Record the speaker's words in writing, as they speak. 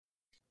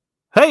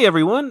Hey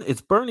everyone, it's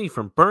Bernie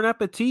from Burn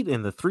Appetit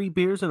and the Three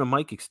Beers and a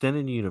Mic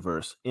Extended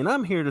Universe, and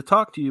I'm here to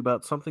talk to you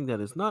about something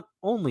that is not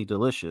only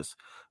delicious,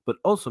 but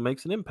also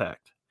makes an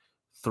impact.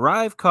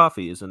 Thrive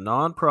Coffee is a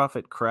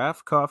non-profit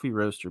craft coffee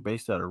roaster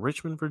based out of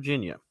Richmond,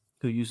 Virginia,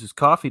 who uses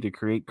coffee to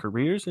create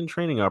careers and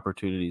training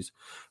opportunities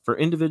for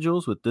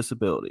individuals with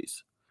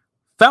disabilities.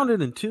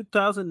 Founded in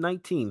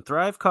 2019,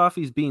 Thrive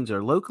Coffee's beans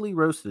are locally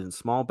roasted in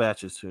small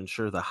batches to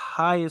ensure the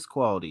highest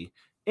quality,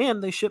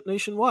 and they ship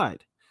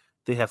nationwide.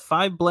 They have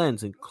 5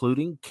 blends,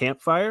 including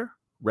Campfire,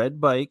 Red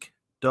Bike,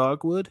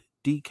 Dogwood,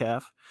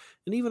 Decaf,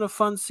 and even a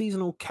fun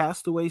seasonal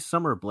Castaway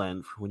Summer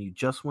blend for when you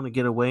just want to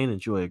get away and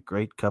enjoy a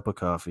great cup of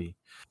coffee.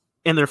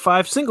 And their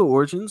 5 single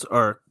origins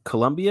are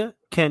Colombia,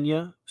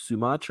 Kenya,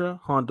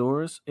 Sumatra,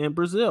 Honduras, and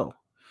Brazil.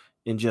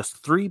 In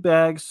just 3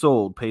 bags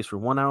sold pays for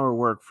 1 hour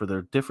work for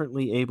their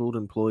differently abled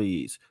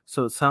employees.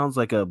 So it sounds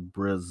like a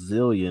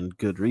Brazilian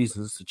good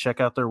reasons to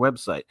check out their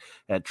website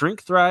at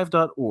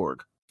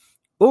drinkthrive.org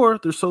or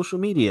their social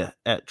media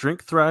at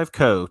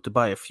drinkthriveco to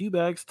buy a few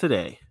bags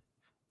today.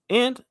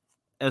 And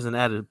as an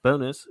added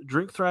bonus,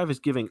 Drink Thrive is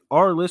giving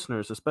our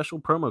listeners a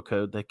special promo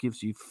code that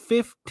gives you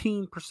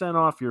 15%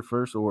 off your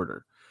first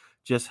order.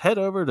 Just head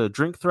over to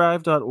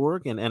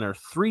drinkthrive.org and enter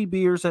 3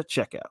 beers at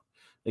checkout.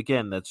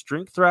 Again, that's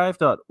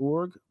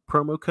drinkthrive.org,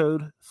 promo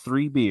code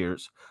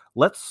 3beers.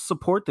 Let's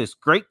support this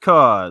great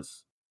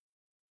cause.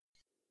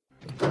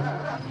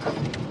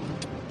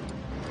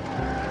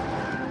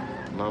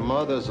 My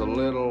mother's a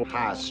little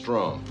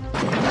high-strung.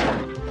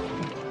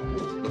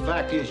 The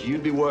fact is,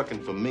 you'd be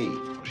working for me.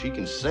 She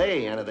can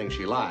say anything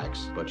she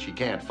likes, but she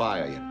can't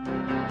fire you.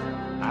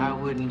 I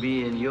wouldn't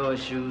be in your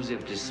shoes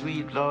if the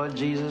sweet Lord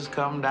Jesus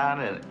come down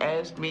and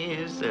asked me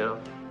himself.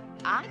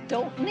 I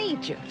don't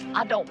need you.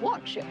 I don't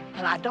want you.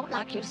 And I don't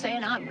like you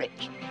saying I'm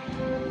rich.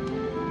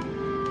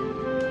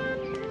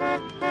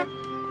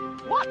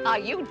 What are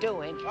you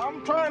doing?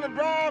 I'm trying to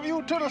drive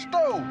you to the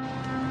store.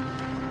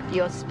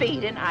 You're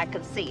speeding, I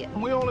can see it.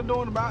 We only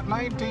doing about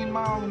 19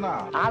 miles an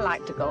hour. I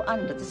like to go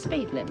under the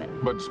speed limit.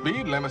 But the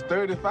speed limit's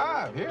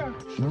 35 here.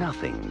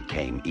 Nothing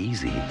came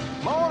easy.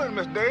 Morning,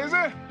 Miss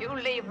Daisy. You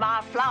leave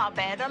my flower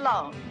bed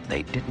alone.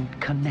 They didn't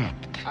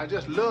connect. I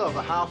just love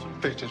a house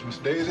of pictures, Miss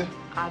Daisy.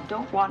 I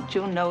don't want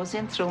you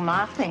nosing through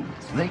my things.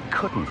 They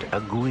couldn't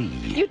agree.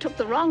 You took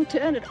the wrong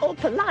turn at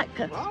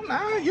Opelika. Well,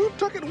 now, you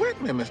took it with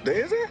me, Miss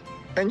Daisy.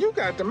 And you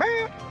got the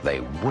map.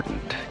 They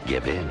wouldn't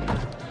give in.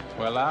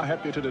 Well, I'll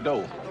help you to the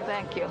door.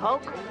 Thank you,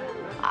 Hoke.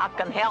 I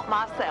can help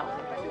myself.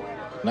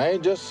 Now,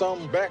 ain't just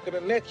some back of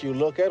the neck you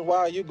look at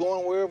while you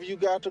going wherever you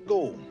got to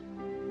go.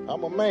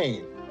 I'm a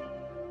man.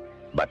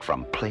 But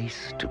from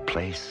place to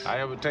place, I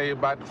ever tell you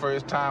about the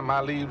first time I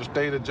leave the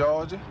state of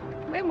Georgia?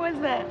 When was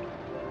that?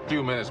 A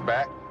few minutes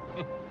back.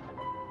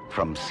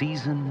 from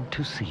season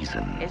to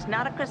season, It's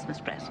not a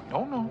Christmas present.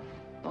 Oh, no.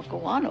 Well,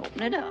 go on,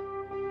 open it up.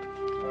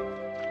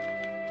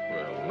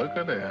 Well, look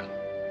at that.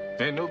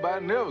 Ain't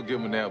nobody never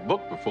given me that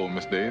book before,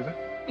 Miss Daisy.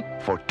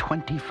 for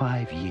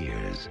 25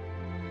 years,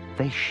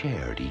 they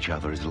shared each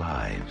other's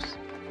lives.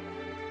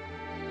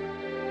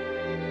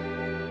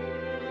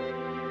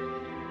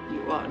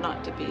 You ought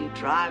not to be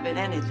driving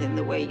anything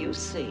the way you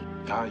see.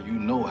 How you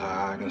know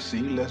how I can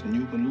see less than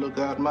you can look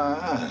out my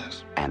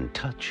eyes? And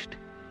touched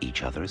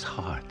each other's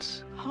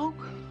hearts.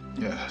 Hoke,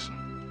 Yes.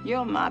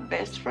 you're my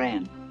best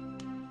friend.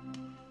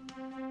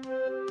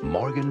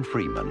 Morgan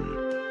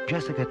Freeman,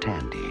 Jessica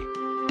Tandy,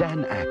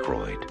 Dan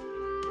Aykroyd,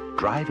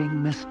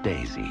 Driving Miss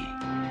Daisy.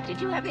 Did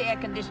you have the air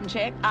condition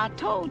checked? I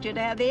told you to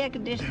have the air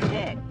condition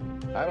checked.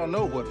 I don't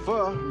know what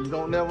for. You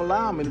don't never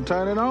allow me to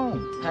turn it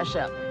on. Hush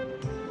up.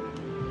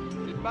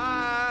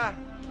 Goodbye.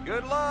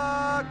 Good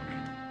luck.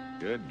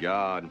 Good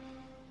God.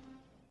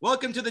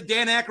 Welcome to the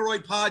Dan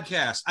Aykroyd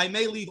podcast. I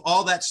may leave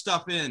all that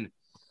stuff in.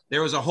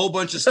 There was a whole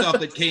bunch of stuff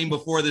that came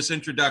before this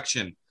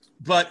introduction.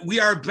 But we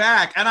are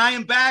back, and I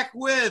am back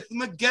with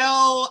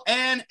Miguel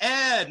and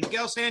Ed.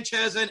 Miguel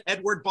Sanchez and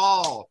Edward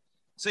Ball.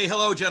 Say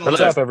hello, gentlemen.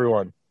 What's up,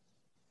 everyone?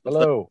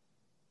 Hello.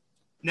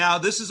 Now,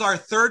 this is our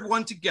third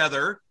one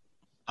together.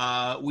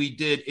 We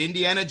did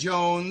Indiana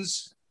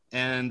Jones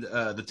and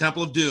the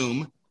Temple of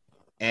Doom,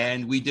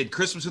 and we did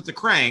Christmas with the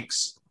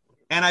Cranks.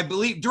 And I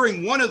believe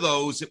during one of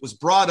those, it was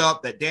brought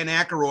up that Dan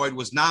Aykroyd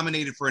was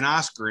nominated for an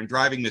Oscar in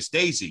Driving Miss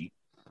Daisy.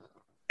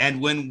 And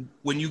when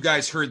you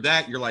guys heard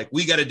that, you're like,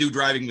 we got to do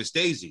Driving Miss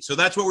Daisy. So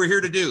that's what we're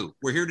here to do.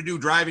 We're here to do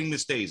Driving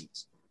Miss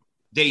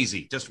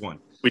Daisy, just one.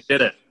 We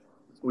did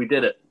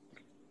it.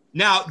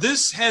 Now,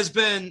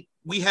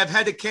 we have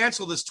had to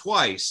cancel this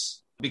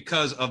twice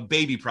because of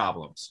baby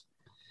problems.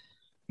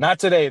 Not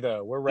today,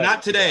 though. We're ready.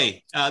 Not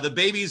today. The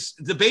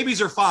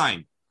babies are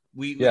fine.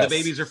 The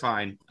babies are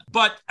fine.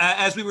 But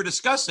as we were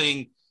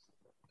discussing,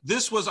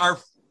 this was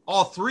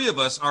all three of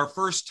us, our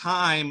first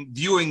time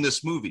viewing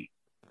this movie.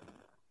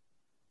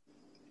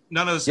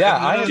 None of us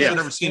had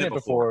ever seen it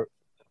before.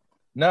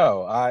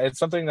 No, it's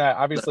something that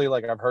obviously,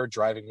 like, I've heard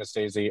Driving Miss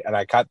Daisy, and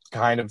I got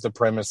kind of the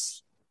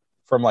premise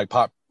from like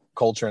pop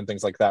culture and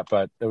things like that.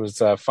 But it was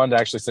fun to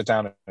actually sit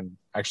down and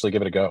actually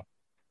give it a go.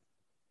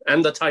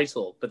 And the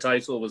title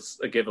was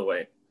a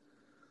giveaway.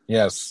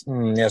 Yes.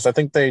 Yes, I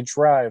think they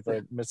drive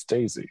at Miss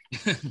Daisy.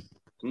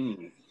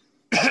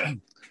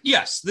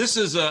 Yes, this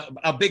is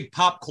a big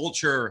pop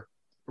culture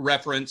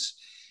reference.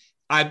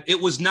 It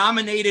was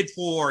nominated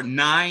for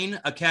 9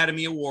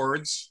 Academy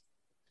Awards,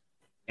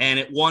 and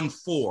it won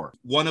 4.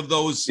 One of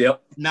those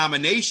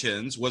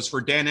nominations was for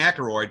Dan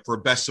Aykroyd for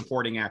Best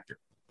Supporting Actor.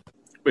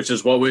 Which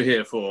is what we're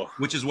here for.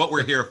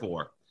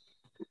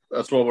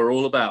 That's what we're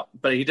all about.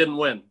 But he didn't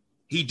win.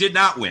 He did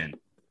not win.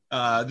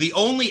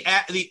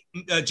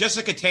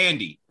 Jessica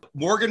Tandy,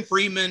 Morgan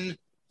Freeman,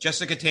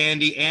 Jessica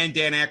Tandy, and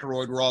Dan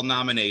Aykroyd were all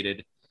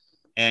nominated,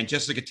 and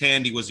Jessica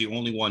Tandy was the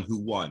only one who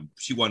won.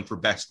 She won for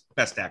Best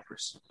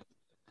Actress.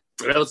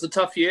 It was a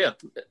tough year.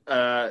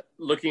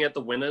 Looking at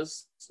the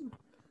winners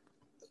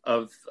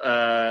of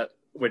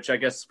which I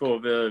guess for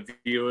the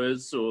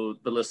viewers or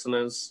the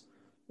listeners'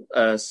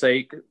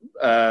 sake,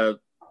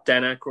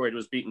 Dan Aykroyd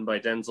was beaten by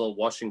Denzel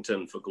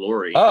Washington for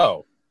Glory.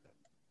 Oh,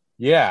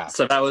 yeah.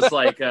 So that was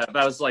like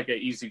an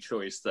easy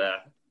choice there.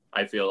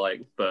 I feel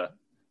like, but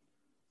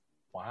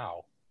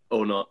wow,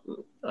 or not.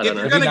 I don't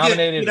know.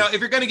 If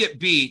you're gonna get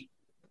beat,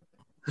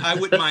 I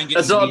wouldn't mind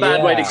getting. That's not a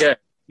bad way to go.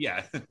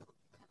 Yeah.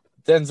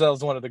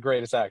 Denzel's one of the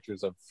greatest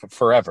actors of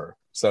forever.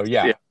 So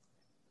yeah.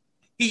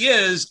 He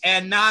is,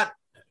 and not.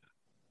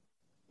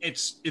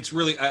 It's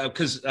really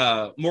because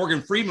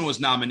Morgan Freeman was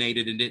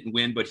nominated and didn't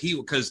win, but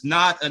because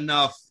not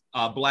enough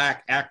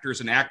Black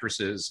actors and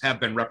actresses have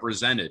been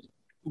represented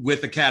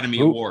with Academy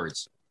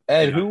Awards.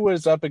 Ed, who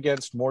was up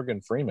against Morgan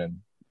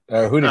Freeman?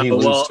 Who did he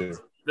lose to?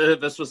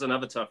 This was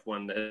another tough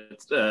one.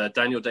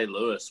 Daniel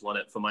Day-Lewis won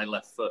it for My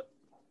Left Foot.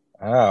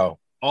 Oh,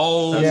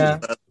 yeah.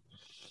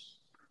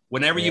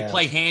 Whenever you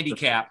play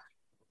handicap,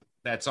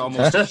 that's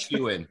almost a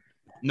shoe-in.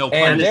 No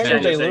pun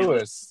intended. Daniel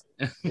Day-Lewis.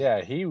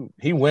 Yeah,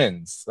 he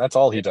wins. That's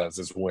all he does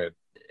is win.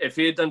 If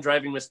he had done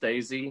Driving Miss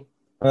Daisy,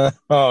 oh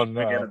no,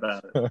 forget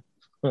about it.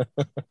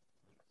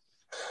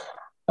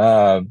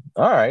 All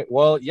right.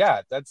 Well,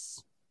 yeah,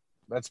 that's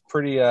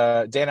pretty.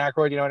 Dan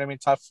Aykroyd, you know what I mean?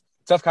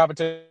 Tough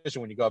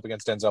competition when you go up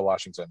against Denzel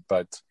Washington.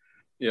 But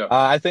yeah,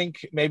 I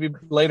think maybe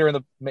later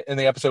in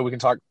the episode we can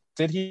talk.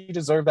 Did he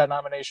deserve that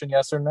nomination?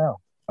 Yes or no?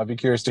 I'd be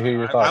curious to hear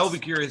your thoughts. I'll be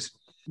curious.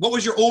 What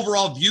was your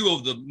overall view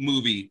of the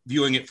movie,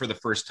 viewing it for the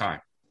first time?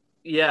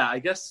 Yeah, I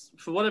guess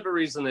for whatever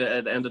reason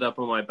it ended up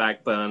on my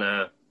back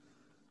burner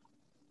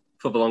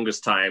for the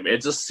longest time.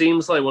 It just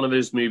seems like one of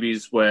those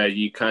movies where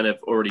you kind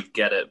of already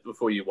get it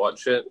before you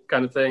watch it,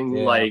 kind of thing.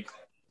 Yeah. Like,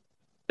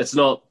 it's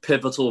not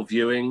pivotal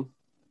viewing,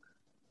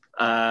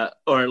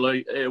 or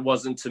like it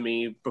wasn't to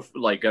me,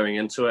 like going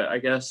into it. I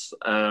guess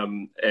I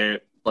knew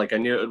it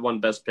had won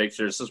Best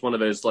Picture. It's just one of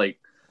those like,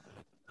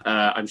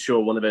 I'm sure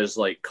one of those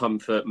like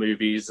comfort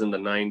movies in the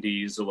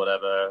 '90s or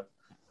whatever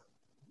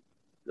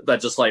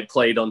that just like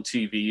played on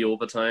TV all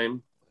the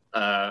time.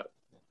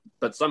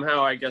 But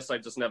somehow I guess I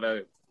just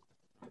never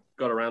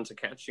got around to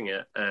catching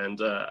it. And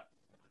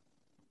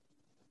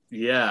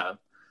yeah,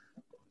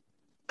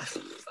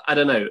 I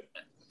don't know.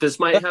 This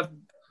might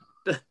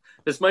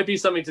be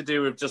something to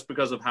do with just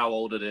because of how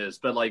old it is.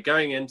 But like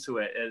going into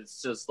it,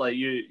 it's just like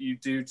you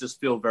do just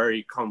feel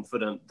very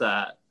confident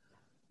that,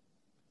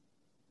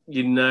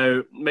 you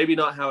know, maybe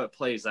not how it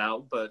plays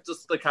out, but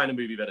just the kind of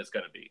movie that it's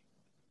going to be.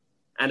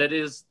 And it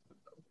is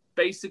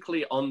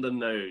basically on the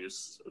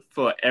nose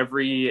for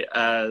every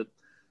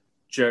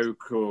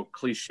joke or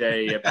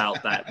cliche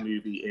about that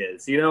movie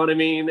is. You know what I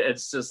mean?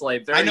 It's just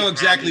like very I know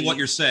exactly what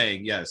you're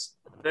saying, yes.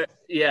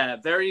 Yeah,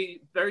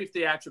 very, very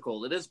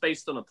theatrical. It is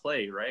based on a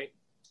play, right?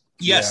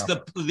 Yes, yeah.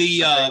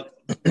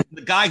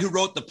 The guy who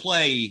wrote the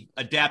play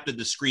adapted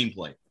the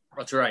screenplay.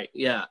 That's right,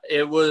 yeah.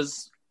 It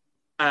was...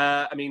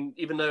 I mean,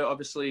 even though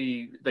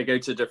obviously they go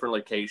to different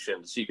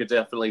locations, you could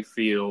definitely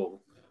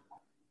feel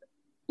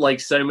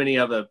like so many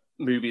other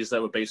movies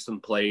that were based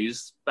on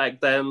plays back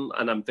then.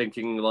 And I'm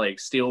thinking like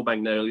Steel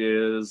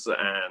Magnolias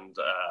and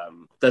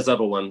there's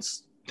other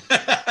ones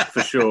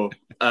for sure.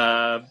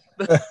 I'm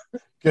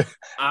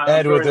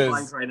drawing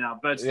blank right now,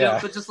 but still,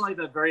 but just like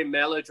the very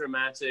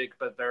melodramatic,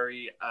 but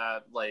very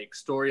like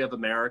Story of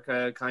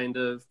America kind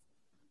of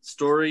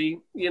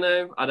story, you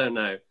know? I don't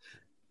know.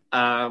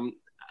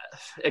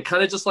 It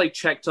kind of just like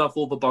checked off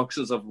all the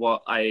boxes of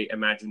what I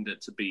imagined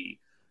it to be.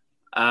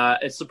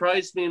 It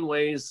surprised me in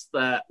ways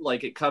that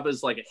like it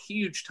covers like a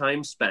huge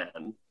time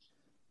span.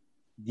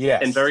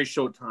 Yes. In very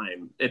short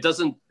time. It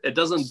doesn't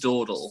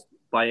dawdle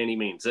by any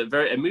means.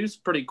 It moves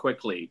pretty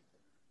quickly,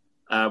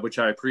 which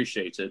I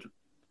appreciated.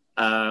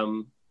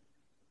 And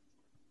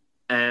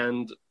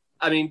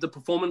I mean the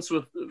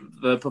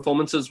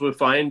performances were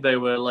fine. They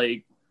were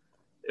like,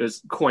 it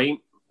was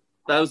quaint.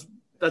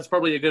 That's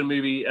probably a good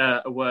movie,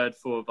 a word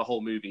for the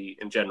whole movie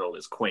in general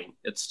is quaint.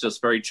 It's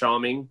just very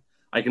charming.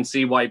 I can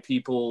see why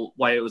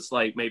it was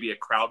like maybe a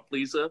crowd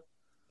pleaser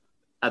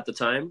at the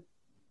time.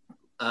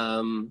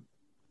 And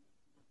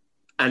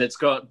it's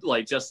got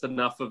like just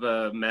enough of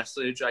a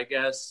message, I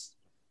guess,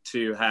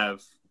 to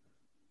have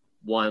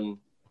won,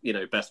 you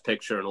know, Best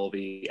Picture and all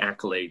the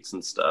accolades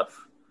and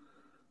stuff.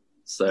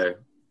 So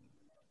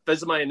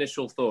those are my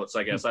initial thoughts,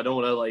 I guess. I don't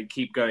want to like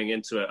keep going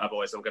into it.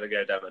 Otherwise I'm going to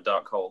go down a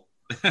dark hole.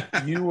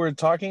 You were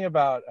talking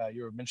about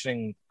you were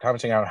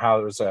commenting on how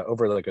it was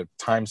over like a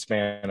time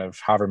span of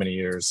however many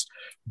years,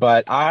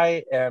 but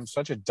I am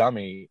such a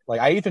dummy.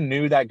 Like I even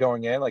knew that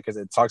going in, like because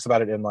it talks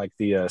about it in like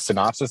the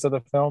synopsis of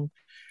the film,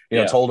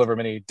 told over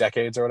many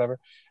decades or whatever.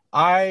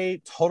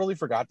 I totally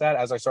forgot that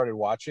as I started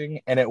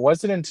watching, and it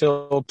wasn't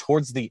until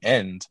towards the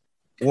end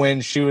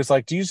when she was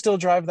like, "Do you still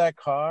drive that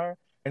car?"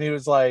 And he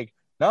was like,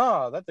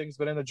 "No, that thing's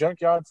been in the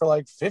junkyard for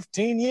like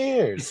 15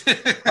 years."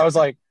 I was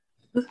like,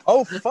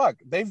 oh fuck,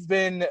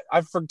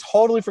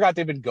 totally forgot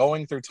they've been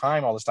going through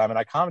time all this time. And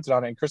I commented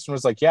on it, and Kristen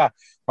was like, yeah,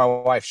 my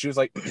wife, she was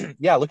like,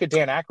 yeah, look at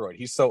Dan Aykroyd,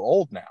 he's so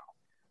old now.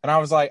 And I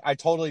was like, I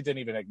totally didn't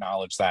even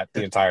acknowledge that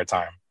the entire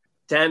time.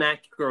 Dan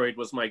Aykroyd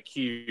was my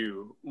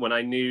cue when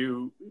I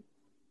knew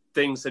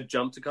things had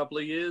jumped a couple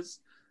of years,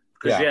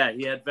 because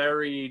he had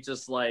very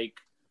just like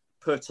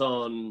put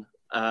on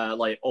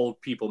like old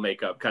people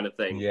makeup kind of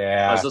thing.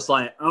 I was just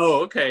like,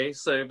 oh, okay,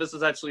 so this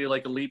is actually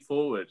like a leap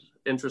forward.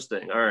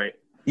 Interesting. All right.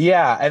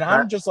 Yeah, and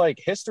I'm just like,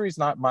 history's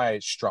not my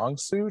strong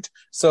suit.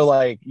 So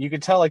like you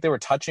could tell like they were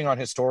touching on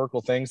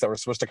historical things that were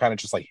supposed to kind of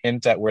just like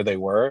hint at where they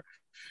were.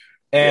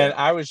 And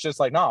I was just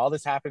like, no, all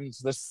this happens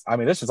this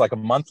is like a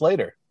month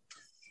later.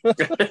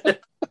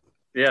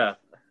 Yeah.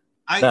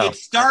 It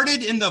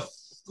started in the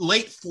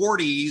late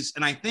 40s,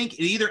 and I think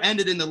it either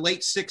ended in the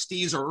late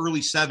 60s or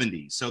early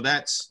 70s. So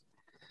that's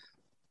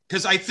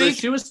because I think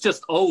she was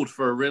just old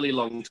for a really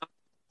long time.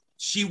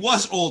 She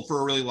was old for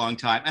a really long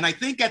time. And I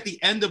think at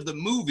the end of the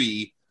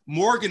movie,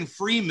 Morgan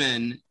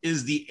Freeman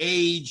is the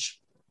age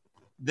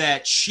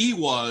that she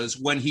was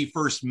when he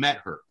first met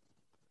her.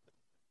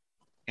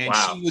 And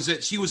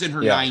she was in her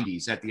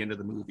 90s at the end of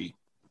the movie.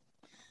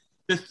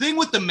 The thing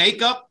with the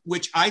makeup,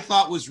 which I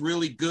thought was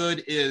really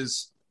good,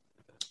 is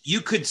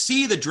you could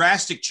see the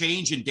drastic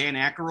change in Dan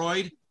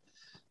Aykroyd,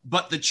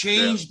 but the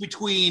change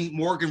between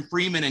Morgan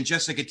Freeman and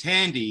Jessica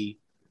Tandy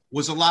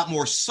was a lot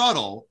more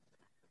subtle.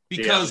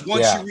 Because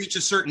once you reach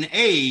a certain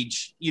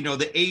age,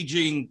 the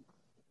aging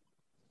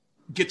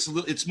gets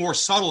it's more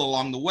subtle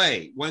along the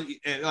way. When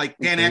like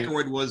Dan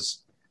Aykroyd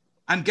was,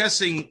 I'm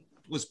guessing,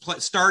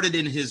 started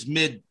in his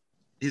late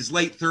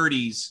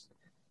 30s,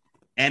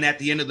 and at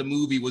the end of the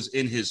movie was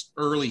in his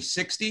early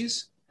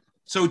 60s.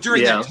 So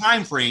during that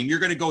time frame, you're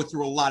going to go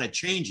through a lot of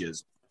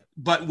changes.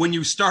 But when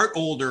you start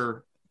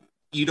older,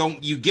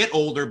 you get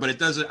older, but it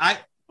doesn't.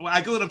 What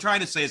I'm trying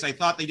to say is I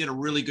thought they did a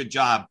really good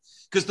job,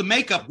 because the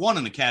makeup won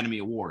an Academy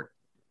Award.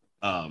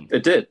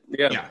 It did,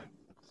 yeah.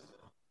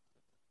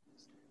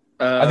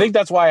 I think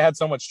that's why I had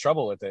so much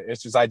trouble with it.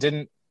 It's just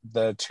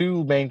the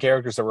two main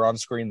characters that were on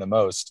screen the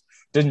most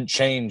didn't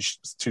change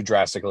too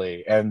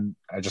drastically, and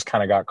I just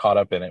kind of got caught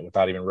up in it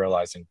without even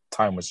realizing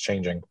time was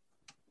changing.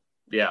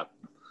 Yeah.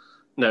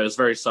 No, it's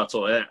very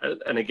subtle.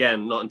 And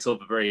again, not until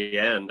the very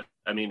end.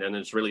 I mean, and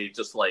it's really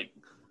just like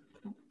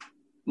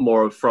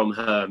more from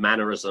her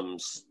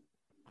mannerisms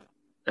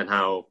and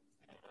how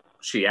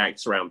she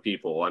acts around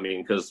people. I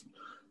mean, because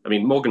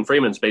Morgan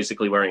Freeman's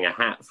basically wearing a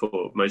hat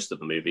for most of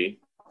the movie.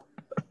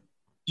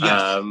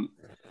 Yes.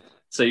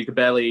 So you could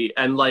barely,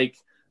 and like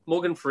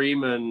Morgan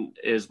Freeman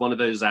is one of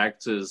those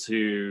actors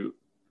who,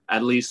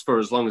 at least for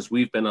as long as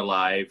we've been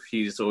alive,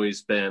 he's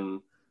always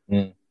been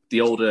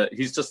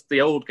he's just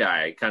the old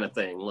guy kind of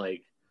thing.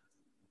 Like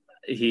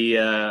he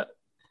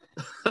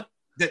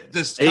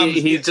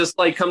just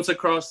like comes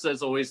across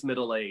as always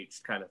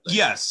middle-aged kind of thing.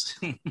 Yes.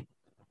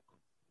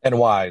 And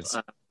wise.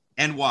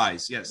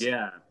 Yes.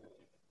 Yeah.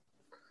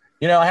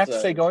 I have to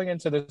say, going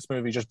into this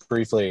movie just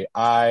briefly,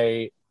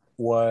 I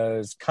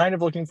was kind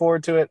of looking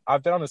forward to it.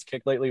 I've been on this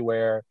kick lately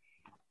where,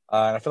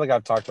 and I feel like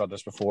I've talked about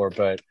this before,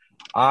 but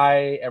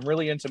I am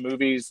really into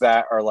movies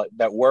that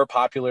were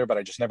popular, but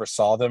I just never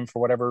saw them for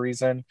whatever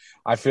reason.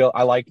 I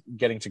like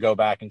getting to go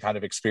back and kind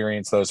of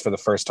experience those for the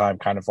first time,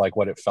 kind of like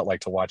what it felt like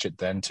to watch it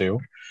then too.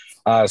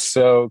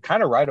 So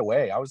kind of right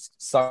away, I was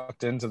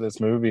sucked into this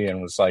movie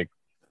and was like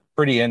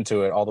pretty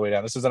into it all the way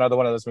down. This is another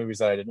one of those movies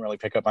that I didn't really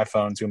pick up my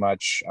phone too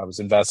much. I was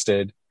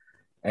invested,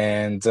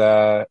 and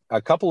a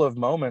couple of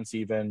moments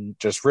even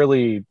just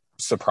really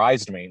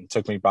surprised me,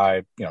 took me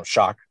by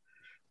shock.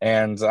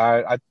 And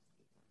I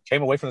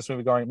came away from this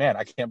movie going, man,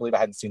 I can't believe I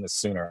hadn't seen this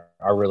sooner.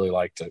 I really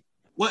liked it.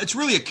 Well, it's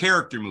really a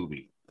character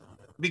movie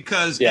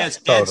because, as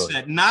Ed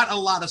said, not a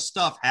lot of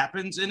stuff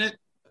happens in it,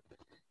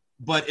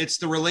 but it's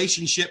the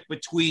relationship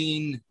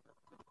between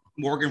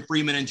Morgan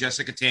Freeman and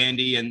Jessica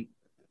Tandy, and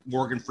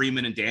Morgan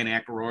Freeman and Dan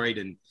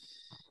Aykroyd, and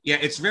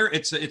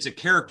it's a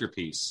character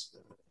piece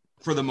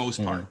for the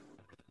most part.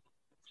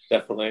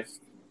 Definitely.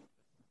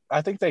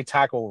 I think they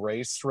tackle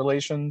race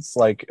relations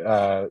like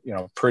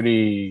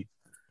pretty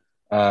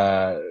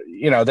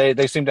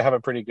they seem to have a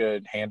pretty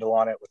good handle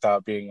on it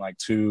without being like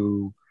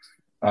too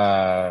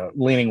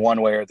leaning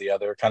one way or the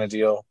other kind of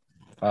deal.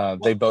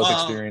 They both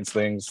experience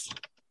things.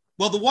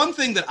 Well, the one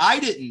thing that I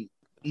didn't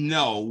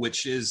know,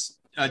 which is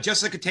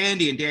Jessica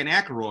Tandy and Dan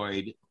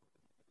Aykroyd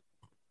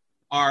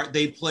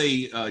they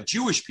play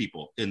Jewish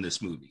people in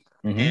this movie.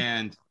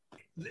 And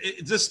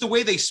just the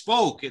way they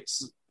spoke,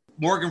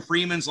 Morgan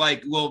Freeman's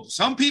like, well,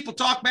 some people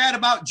talk bad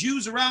about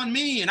Jews around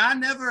me, and I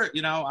never,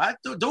 I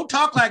don't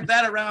talk like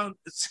that around.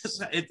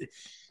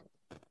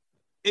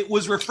 It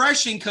was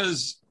refreshing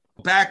because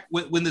back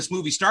when this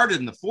movie started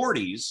in the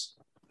 40s,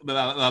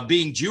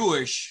 being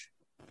Jewish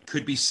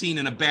could be seen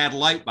in a bad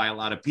light by a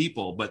lot of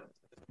people,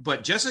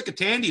 but Jessica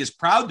Tandy is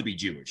proud to be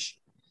Jewish.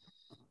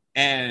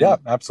 And yeah,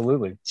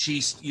 absolutely.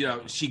 She's,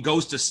 she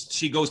goes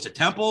to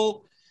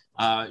temple.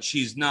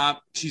 She's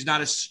not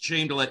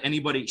ashamed to let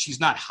anybody, she's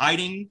not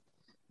hiding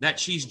that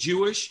she's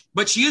Jewish,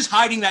 but she is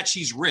hiding that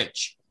she's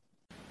rich.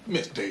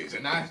 Miss Daisy,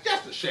 now it's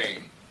just a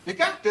shame. You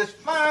got this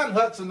fine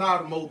Hudson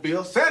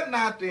automobile sitting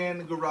out there in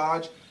the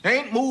garage.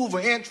 Ain't moved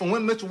an inch from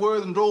when Mr.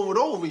 Worthing drove it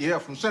over here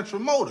from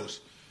Central Motors.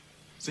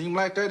 Seems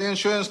like that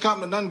insurance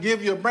company doesn't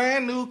give you a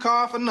brand new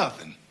car for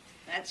nothing.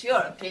 That's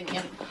your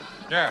opinion.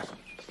 Yes.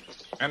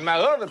 And my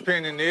other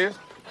opinion is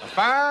a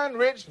fine,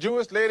 rich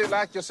Jewish lady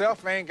like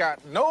yourself ain't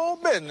got no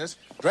business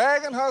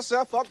dragging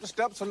herself up the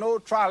steps of no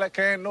trolley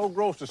carrying no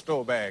grocery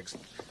store bags.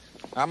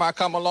 I might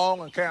come along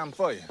and carry them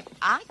for you.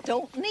 I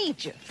don't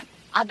need you.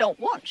 I don't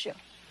want you.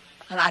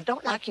 And I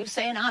don't like you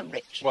saying I'm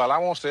rich. Well, I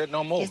won't say it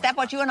no more. Is that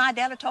what you and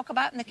Idella talk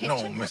about in the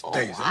kitchen? No, Miss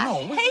Daisy, no.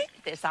 I hate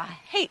this. I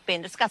hate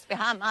being discussed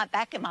behind my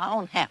back in my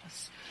own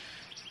house.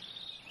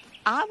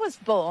 I was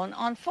born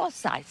on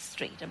Forsyth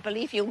Street, and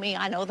believe you me,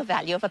 I know the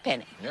value of a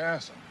penny.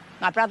 Yes, sir.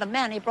 My brother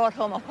Manny brought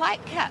home a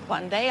white cat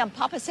one day, and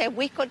Papa said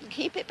we couldn't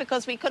keep it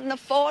because we couldn't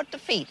afford to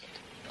feed it.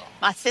 Oh.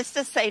 My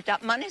sister saved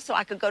up money so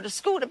I could go to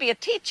school to be a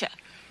teacher.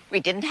 We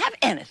didn't have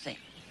anything.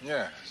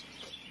 Yes.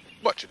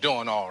 But you're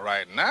doing all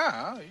right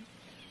now.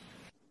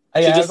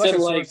 She just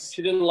didn't like.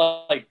 She didn't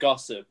like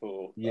gossip,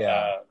 or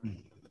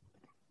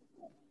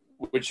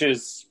which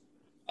is,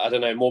 I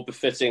don't know, more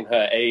befitting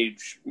her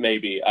age.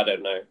 Maybe, I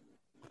don't know.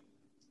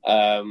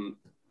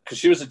 Because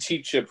she was a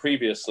teacher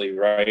previously,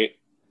 right?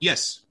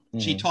 Yes,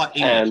 she taught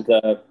English,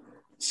 and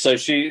so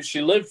she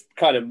lived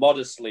kind of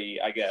modestly,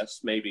 I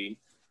guess, maybe.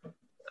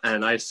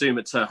 And I assume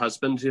it's her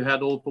husband who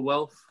had all the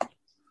wealth.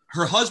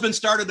 Her husband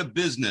started a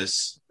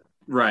business,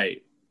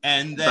 right?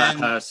 And then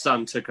her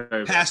son took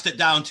over, passed it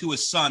down to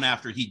his son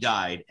after he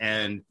died,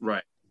 and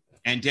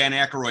Dan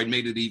Aykroyd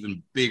made it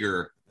even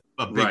bigger,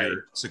 a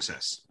bigger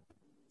success.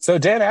 So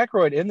Dan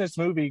Aykroyd in this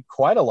movie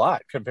quite a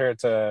lot compared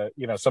to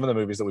some of the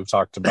movies that we've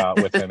talked about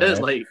with him,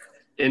 in like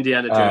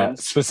Indiana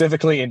Jones,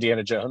 specifically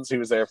Indiana Jones. He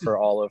was there for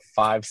all of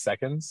 5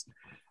 seconds.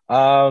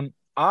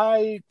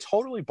 I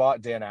totally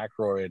bought Dan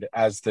Aykroyd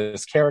as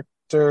this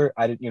character.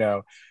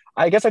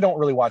 I guess I don't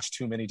really watch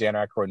too many Dan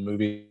Aykroyd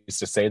movies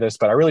to say this,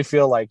 but I really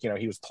feel like,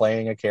 he was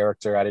playing a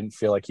character. I didn't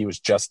feel like he was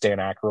just Dan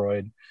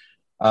Aykroyd.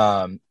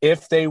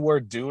 If they were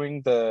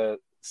doing the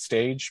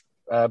stage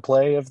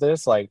play of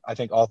this, I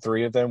think all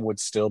 3 of them would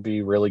still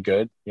be really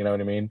good. You know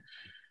what I mean?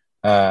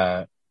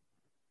 I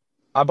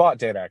bought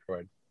Dan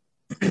Aykroyd.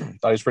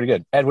 Thought he was pretty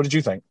good. Ed, what did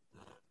you think?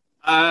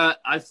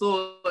 I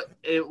thought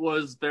it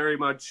was very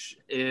much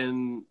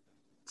in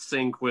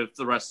sync with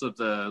the rest of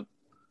the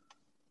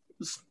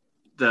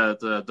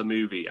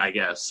movie, I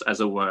guess,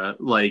 as it were.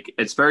 Like,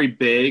 it's very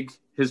big,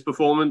 his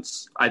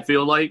performance, I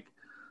feel like.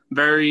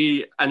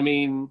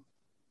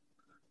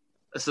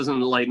 This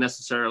isn't like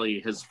necessarily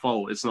his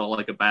fault. It's not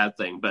like a bad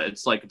thing, but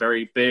it's like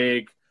very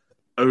big.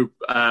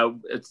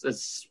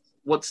 It's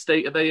what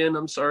state are they in?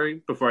 I'm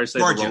sorry, before I say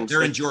Georgia. The wrong They're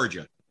state. in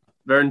Georgia.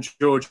 They're in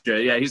Georgia.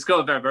 Yeah, he's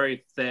got a very,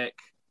 very thick,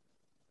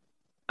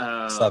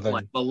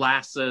 like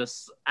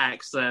molasses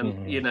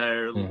accent.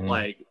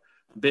 Like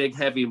big,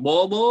 heavy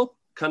Mormon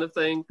kind of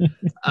thing.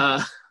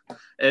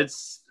 It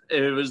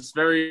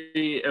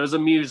was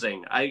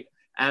amusing.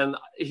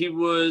 He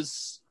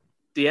was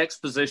the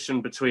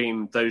exposition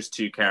between those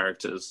 2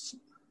 characters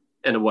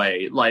in a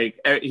way. Like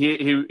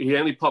he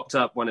only popped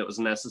up when it was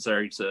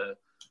necessary to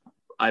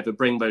either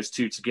bring those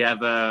 2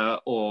 together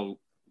or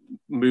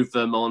move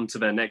them on to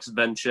their next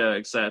venture,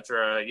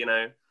 etc.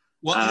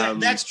 Well,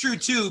 that's true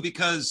too,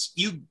 because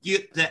you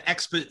get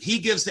he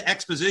gives the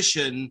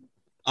exposition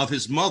of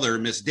his mother,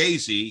 Miss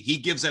Daisy. He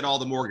gives that all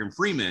to Morgan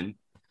Freeman,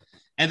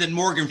 and then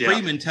Morgan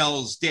Freeman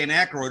tells Dan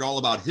Aykroyd all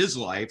about his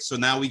life. So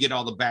now we get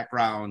all the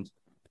background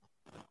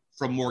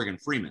from Morgan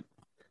Freeman.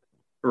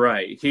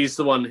 Right. He's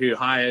the one who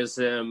hires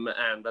him,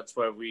 and that's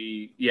where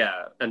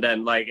and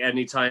then like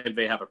anytime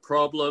they have a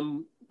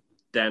problem,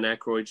 Dan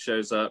Aykroyd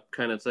shows up,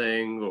 kind of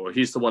thing, or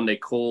he's the one they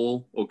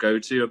call or go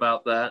to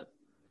about that.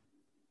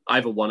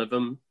 Either one of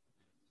them.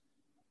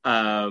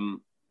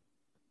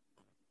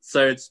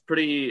 So it's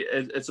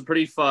a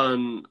pretty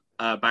fun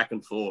back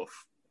and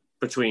forth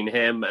between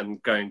him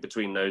and going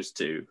between those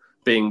 2,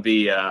 being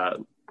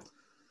the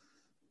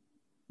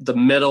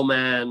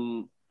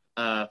middleman,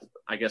 I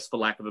guess, for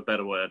lack of a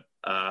better word.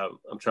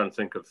 I'm trying to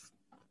think of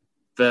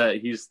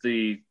he's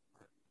the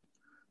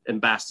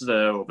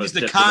ambassador, or he's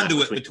the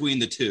conduit between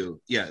the 2.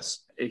 Yes,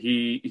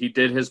 he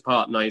did his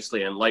part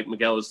nicely, and like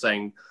Miguel was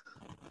saying,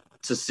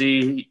 to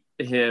see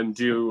him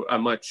do a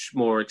much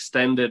more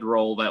extended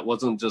role that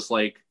wasn't just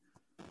like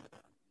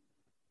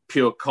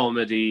pure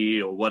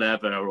comedy or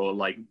whatever, or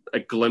like a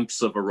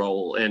glimpse of a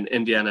role in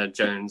Indiana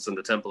Jones and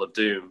the Temple of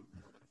Doom.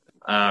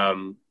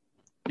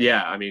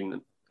 yeah, I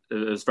mean, it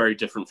was very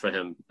different for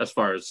him as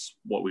far as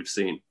what we've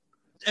seen.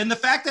 And the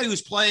fact that he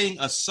was playing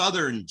a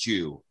Southern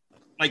Jew,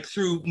 like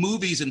through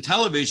movies and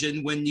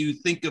television, when you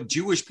think of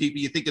Jewish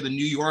people, you think of the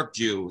New York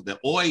Jew, the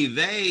oy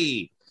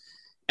vey,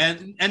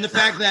 and the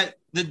fact that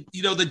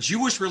the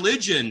Jewish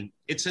religion,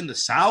 it's in the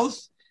South,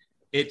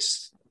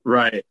 it's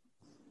right,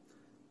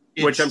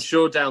 which I'm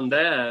sure down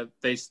there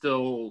they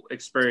still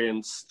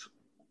experienced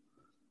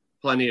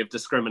plenty of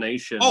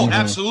discrimination. Oh,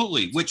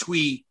 absolutely,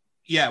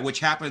 which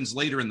happens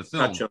later in the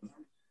film.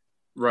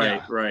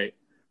 Right, right.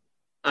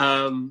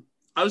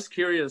 I was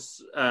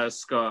curious,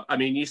 Scott. I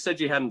mean, you said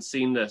you hadn't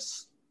seen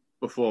this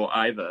before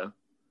either,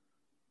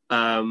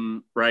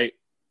 right?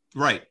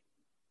 Right.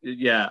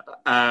 Yeah.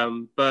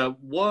 But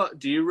what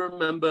do you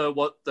remember?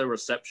 What the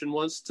reception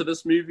was to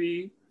this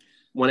movie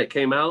when it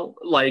came out?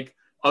 Like,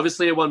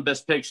 obviously, it won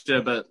Best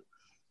Picture, but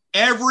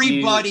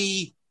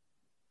everybody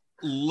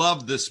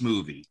loved this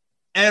movie.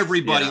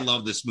 Everybody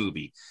loved this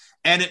movie.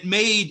 And it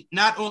made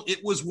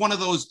it was one of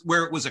those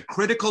where it was a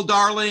critical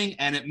darling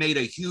and it made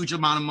a huge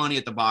amount of money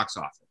at the box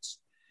office.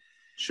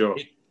 Sure.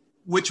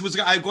 Which was,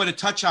 I'm going to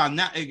touch on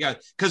that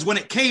because when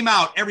it came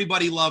out,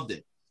 everybody loved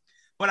it.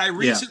 But I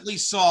recently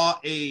saw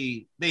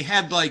they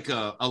had like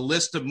a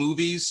list of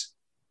movies.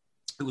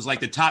 It was like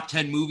the top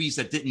 10 movies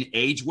that didn't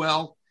age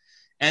well.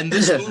 And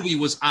this movie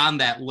was on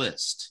that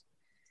list.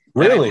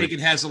 Really? And I think it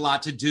has a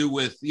lot to do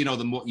with, the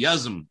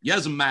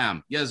Yesm,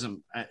 ma'am,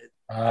 Yesm.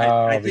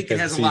 I think it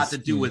has a lot to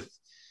do with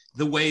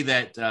the way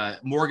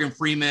that Morgan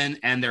Freeman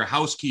and their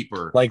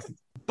housekeeper,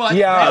 but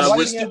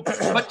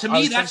to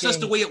me, that's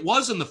just the way it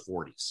was in the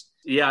 40s.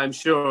 Yeah, I'm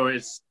sure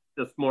it's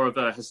just more of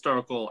a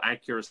historical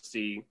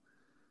accuracy.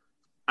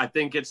 I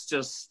think it's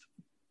just,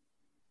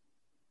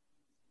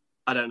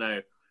 I don't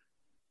know,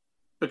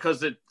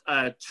 because it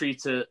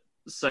treats it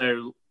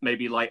so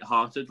maybe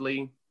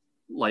lightheartedly,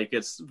 like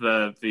it's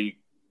the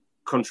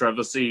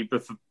controversy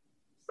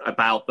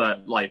about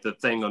that, like the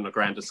thing on a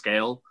grander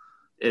scale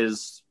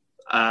is,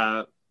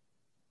 I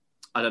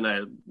don't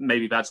know,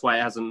 maybe that's why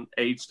it hasn't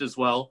aged as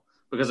well,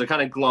 because it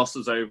kind of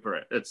glosses over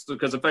it. It's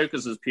because it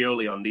focuses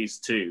purely on these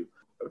two.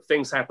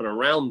 Things happen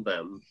around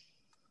them.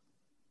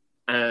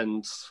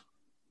 And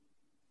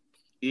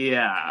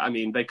yeah, I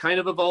mean, they kind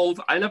of evolve.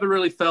 I never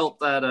really felt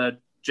that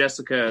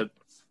Jessica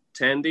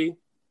Tandy,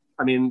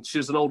 I mean, she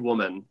was an old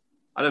woman.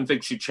 I don't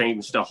think she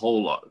changed a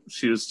whole lot.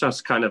 She was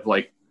just kind of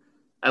like,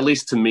 at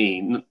least to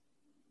me,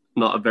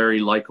 not a very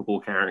likable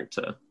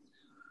character.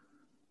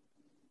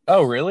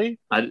 Oh, really?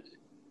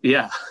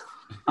 Yeah.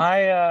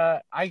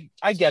 I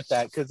get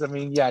that because I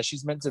mean, yeah,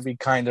 she's meant to be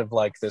kind of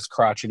like this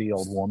crotchety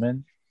old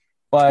woman,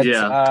 but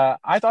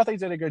I thought they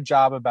did a good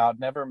job about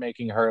never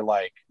making her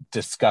like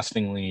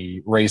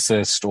disgustingly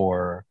racist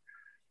or,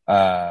 you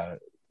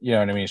know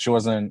what I mean. She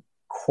wasn't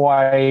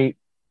quite,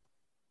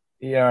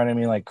 you know what I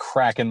mean, like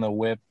cracking the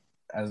whip,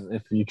 as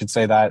if you could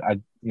say that.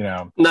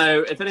 No,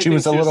 if anything, she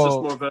was a little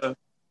just more of a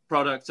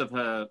product of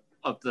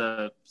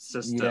the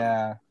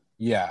system.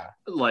 Yeah.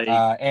 Like,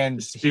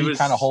 and he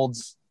kind of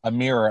holds a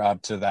mirror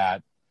up to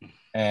that.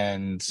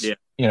 And,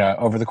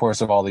 over the course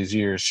of all these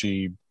years,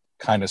 she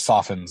kind of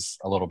softens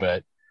a little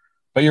bit.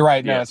 But you're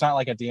right. No, it's not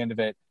like at the end of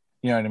it,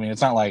 you know what I mean?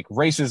 It's not like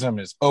racism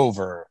is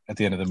over at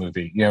the end of the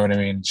movie. You know what I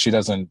mean? She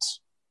doesn't.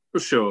 For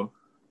sure.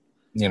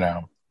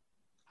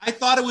 I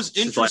thought it was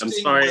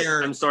interesting. Like,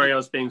 I'm sorry I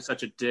was being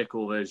such a dick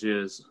all those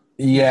years.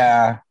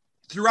 Yeah.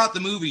 Throughout the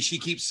movie, she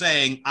keeps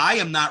saying, I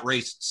am not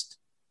racist,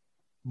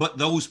 but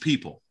those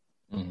people.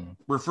 Mm-hmm.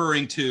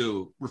 referring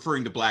to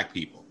black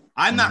people.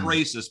 I'm not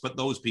racist, but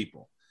those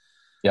people.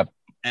 Yep.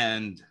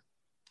 And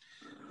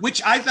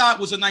which I thought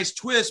was a nice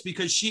twist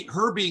because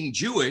her being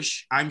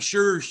Jewish, I'm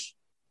sure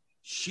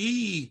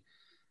she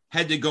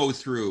had to go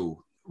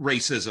through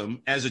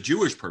racism as a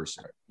Jewish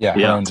person. Yeah.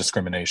 Her own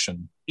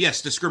discrimination.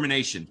 Yes.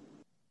 Discrimination.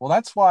 Well,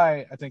 that's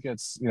why I think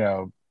it's,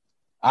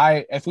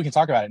 if we can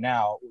talk about it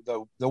now,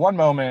 the one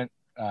moment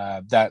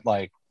that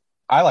like,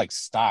 I like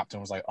stopped and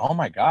was like, oh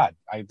my God,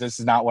 this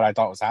is not what I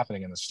thought was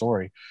happening in the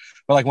story.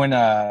 But like when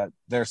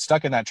they're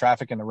stuck in that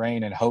traffic in the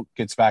rain and Hope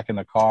gets back in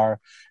the car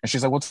and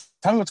she's like, well,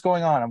 tell me what's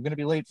going on. I'm going to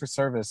be late for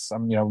service.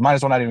 I'm, might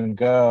as well not even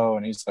go.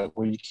 And he's like,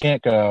 well, you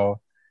can't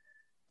go.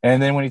 And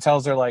then when he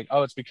tells her like,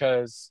 oh, it's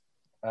because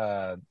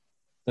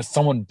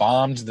someone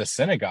bombed the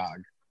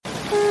synagogue.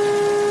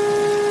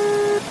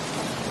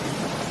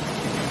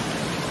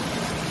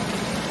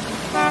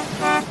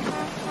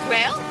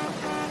 Well,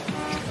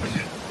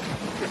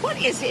 what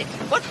is it?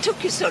 What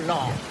took you so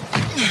long?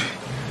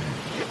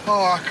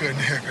 Oh, I couldn't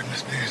help it,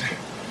 Miss Daisy.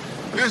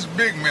 This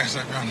big mess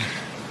I done.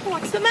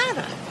 What's the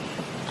matter?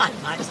 I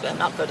might as well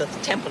not go to the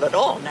temple at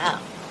all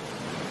now.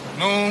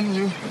 No,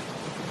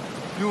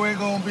 you ain't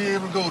gonna be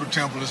able to go to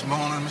temple this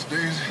morning, Miss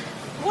Daisy.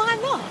 Why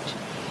not?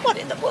 What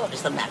in the world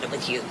is the matter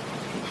with you?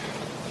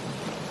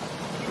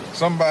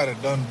 Somebody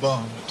done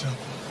bombed the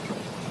temple.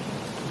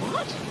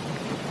 What?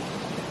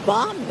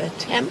 Bombed the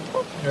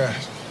temple?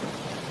 Yes.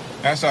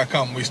 That's how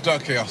come we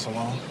stuck here so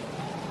long.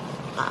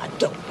 I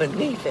don't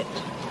believe it.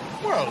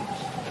 Well,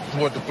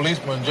 what the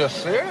policeman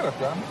just said,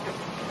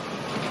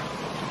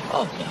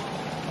 Oh, no.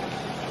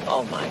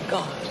 Oh, my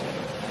God.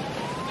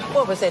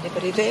 Well, was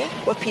anybody there?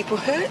 Were people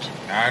hurt?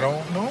 I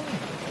don't know.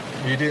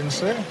 You didn't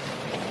say.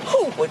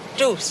 Who would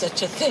do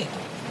such a thing?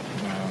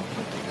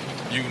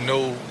 No. You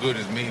know good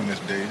as me, Miss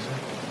Daisy.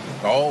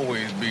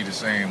 Always be the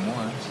same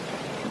ones.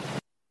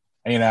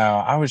 You know,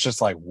 I was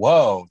just like,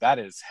 whoa, that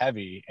is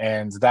heavy.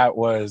 And that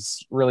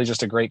was really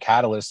just a great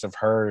catalyst of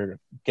her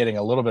getting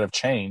a little bit of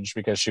change,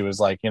 because she was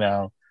like, you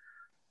know,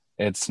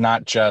 it's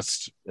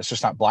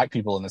just not Black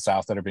people in the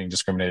South that are being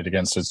discriminated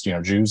against. It's, you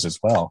know, Jews as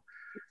well.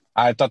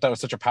 I thought that was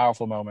such a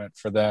powerful moment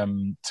for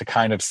them to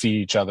kind of see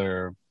each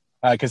other,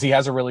 because he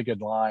has a really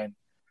good line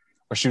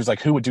where she was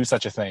like, who would do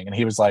such a thing? And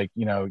he was like,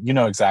 you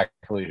know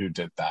exactly who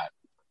did that.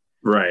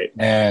 Right.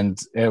 And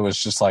it was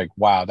just like,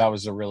 wow, that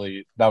was a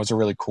really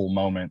cool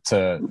moment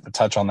to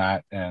touch on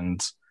that.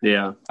 And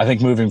yeah, I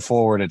think moving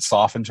forward, it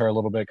softened her a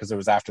little bit, because it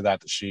was after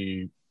that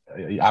she,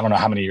 I don't know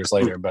how many years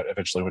later, but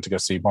eventually went to go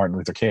see Martin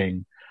Luther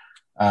King.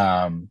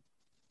 And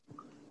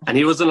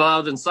he wasn't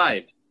allowed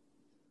inside.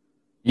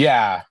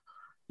 Yeah.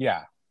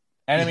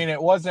 And I mean,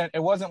 it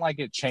wasn't like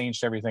it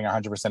changed everything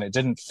 100%. It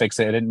didn't fix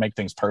it. It didn't make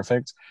things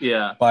perfect.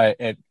 Yeah. But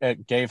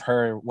it gave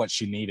her what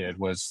she needed,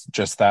 was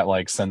just that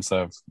like sense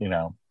of, you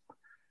know,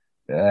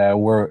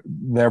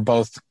 they're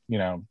both, you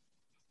know,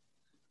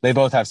 they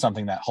both have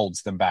something that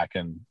holds them back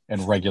in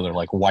regular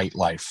like white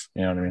life.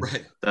 You know what I mean?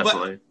 Right.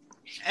 Definitely.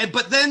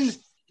 But then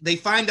they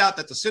find out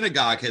that the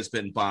synagogue has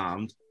been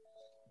bombed,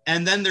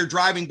 and then they're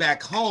driving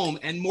back home,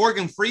 and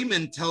Morgan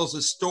Freeman tells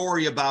a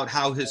story about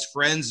how his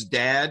friend's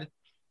dad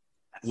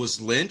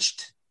was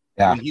lynched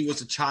when he was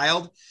a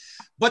child.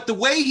 But the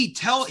way he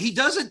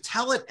doesn't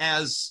tell it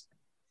as,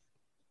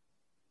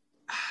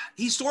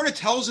 he sort of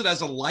tells it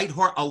as a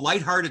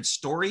lighthearted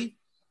story.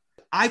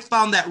 I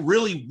found that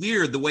really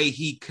weird, the way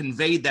he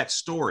conveyed that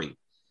story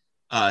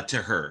to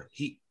her.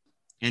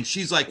 And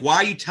she's like, why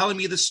are you telling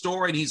me this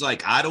story? And he's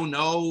like, I don't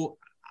know.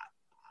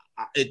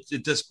 It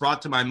just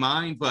brought to my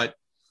mind. But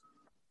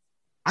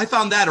I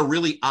found that a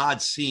really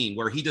odd scene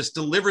where he just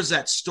delivers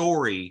that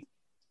story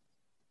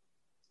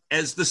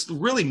as this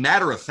really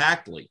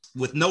matter-of-factly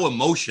with no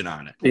emotion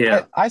on it.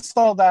 Yeah. I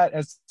saw that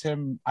as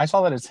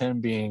him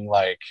being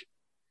like,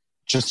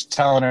 just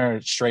telling her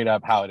straight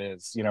up how it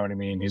is. You know what I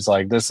mean? He's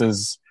like, this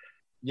is,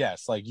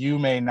 yes, like you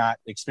may not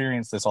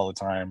experience this all the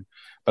time,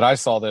 but I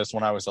saw this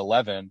when I was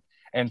 11.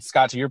 And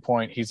Scott, to your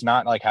point, he's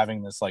not like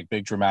having this like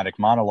big dramatic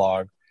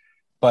monologue,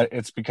 but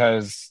it's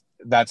because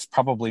that's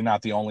probably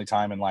not the only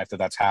time in life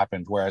that's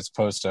happened. Whereas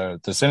opposed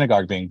to the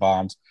synagogue being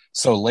bombed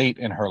so late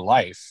in her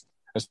life,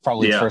 it's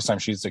probably the first time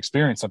she's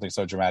experienced something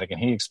so dramatic. And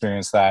he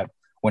experienced that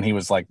when he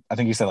was like, I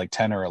think he said like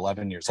 10 or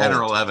 11 years old. 10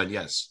 or 11,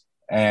 yes.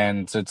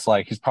 And it's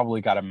like, he's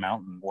probably got a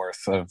mountain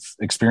worth of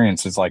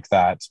experiences like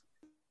that.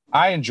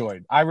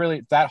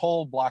 That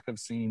whole block of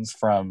scenes,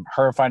 from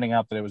her finding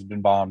out that it was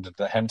been bombed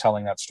to him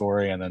telling that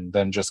story, and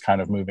then just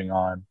kind of moving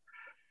on.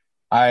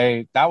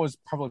 That was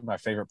probably my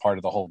favorite part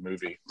of the whole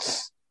movie.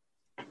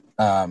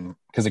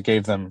 Because it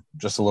gave them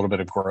just a little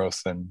bit of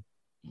growth. And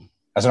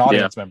as an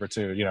audience member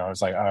too, you know, I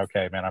was like, oh,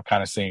 okay, man, I'm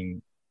kind of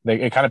seeing,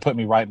 it kind of put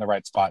me right in the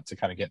right spot to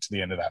kind of get to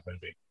the end of that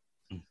movie.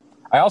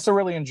 I also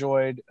really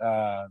enjoyed,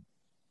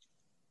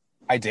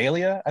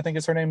 Idalia, I think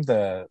is her name,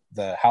 the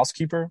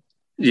housekeeper.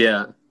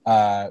 Yeah.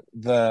 I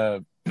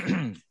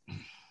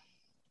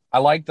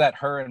like that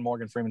her and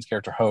Morgan Freeman's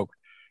character Hope,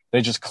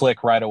 they just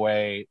click right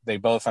away. They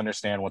both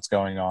understand what's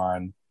going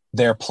on.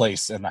 Their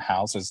place in the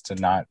house is to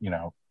not, you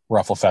know,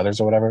 ruffle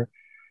feathers or whatever.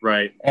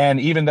 Right. And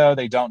even though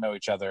they don't know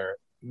each other,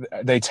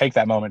 they take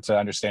that moment to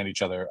understand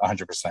each other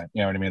 100%.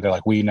 You know what I mean? They're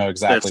like, we know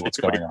exactly what's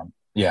going on.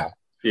 Yeah.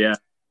 Yeah.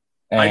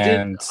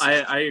 And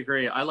I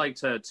agree. I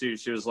liked her too.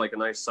 She was like a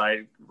nice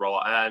side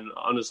role, and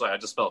honestly, I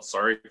just felt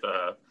sorry for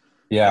her.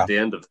 Yeah. At the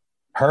end of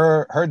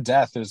her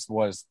death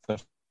was the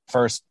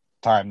first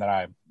time that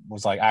I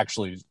was like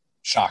actually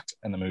shocked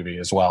in the movie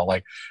as well.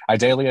 Like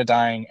Idalia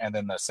dying and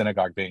then the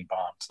synagogue being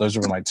bombed. Those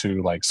were my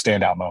two like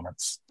standout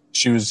moments.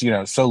 She was, you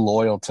know, so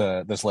loyal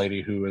to this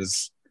lady who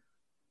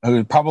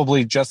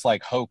probably just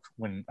like Hope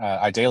when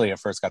Idalia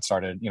first got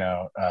started. You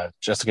know,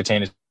 Jessica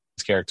Tandy's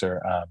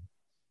character.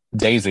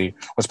 Daisy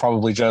was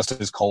probably just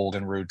as cold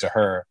and rude to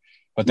her,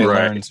 but they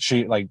learned,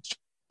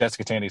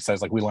 Jessica Tandy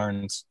says, like, we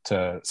learned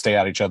to stay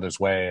out each other's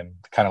way and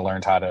kind of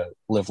learned how to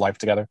live life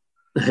together.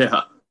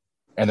 Yeah.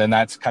 And then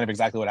that's kind of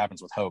exactly what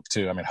happens with Hope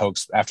too. I mean,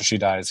 Hope's, after she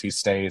dies, he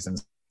stays and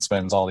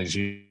spends all these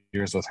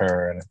years with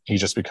her, and he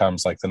just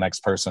becomes like the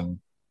next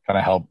person, kind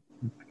of help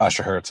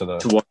usher her to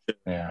the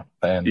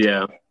end.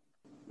 Yeah.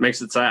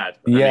 Makes it sad.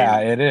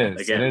 It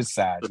is. Again, it is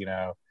sad, you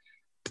know.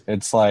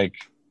 It's like,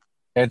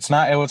 it's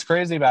not, what's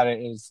crazy about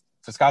it is,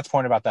 to Scott's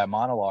point about that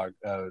monologue,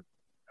 the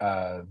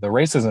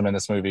racism in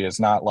this movie is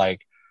not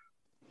like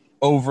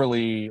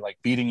overly like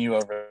beating you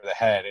over the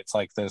head. It's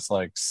like this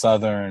like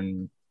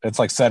Southern, it's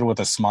like said with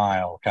a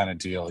smile kind of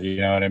deal.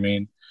 You know what I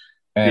mean?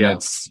 And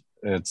it's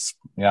I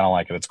don't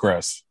like it. It's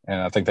gross.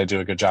 And I think they do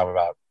a good job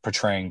about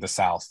portraying the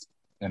South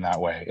in that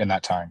way, in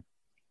that time.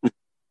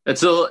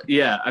 It's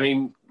I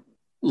mean,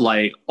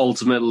 like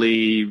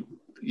ultimately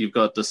you've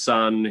got the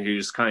son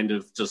who's kind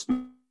of just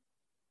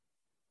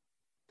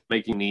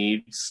making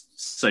needs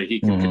so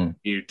he can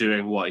continue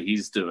doing what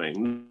he's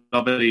doing.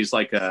 Not that he's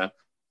like a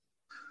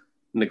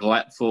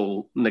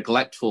neglectful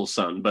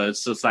son, but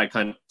it's just that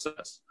kind of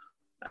process.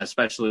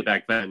 Especially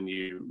back then,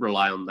 you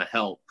rely on the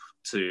help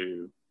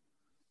to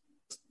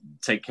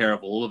take care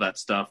of all of that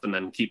stuff and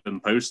then keep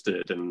them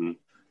posted and,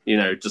 you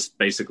know, just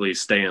basically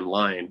stay in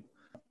line.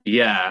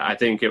 Yeah, I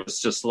think it was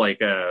just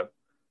like a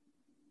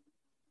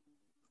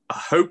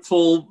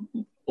hopeful,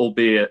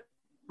 albeit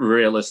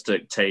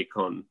realistic take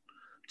on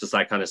just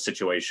that kind of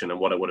situation and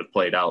what it would have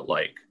played out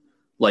like.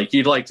 Like,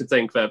 you'd like to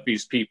think that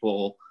these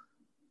people,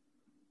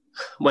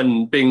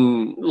 when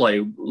being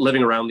like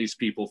living around these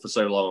people for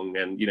so long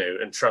and, you know,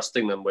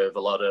 entrusting them with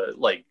a lot of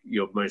like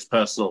your most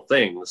personal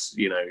things,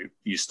 you know,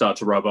 you start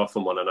to rub off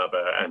on one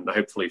another and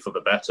hopefully for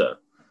the better.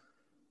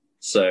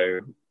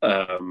 So,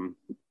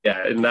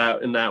 yeah, in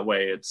that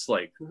way, it's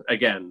like,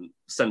 again,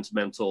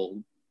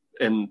 sentimental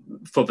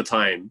for the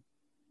time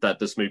that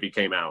this movie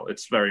came out.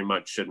 It's very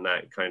much in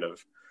that kind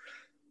of,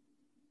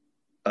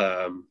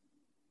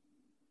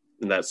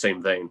 in that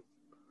same vein.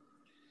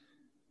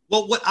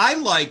 Well, what I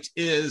liked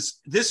is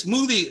this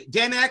movie,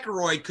 Dan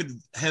Aykroyd could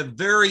have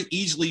very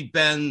easily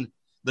been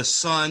the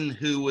son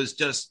who was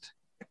just,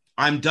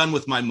 I'm done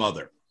with my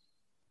mother.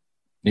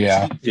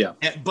 Yeah.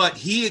 But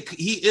he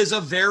is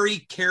a very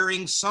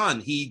caring son.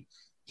 He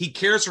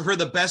cares for her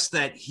the best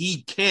that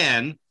he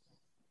can.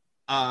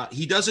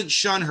 He doesn't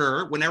shun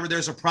her. Whenever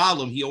there's a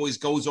problem, he always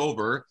goes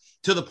over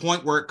to the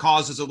point where it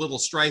causes a little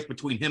strife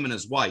between him and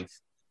his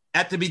wife.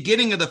 At the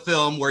beginning of the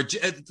film, where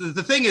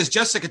the thing is,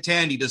 Jessica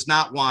Tandy does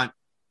not want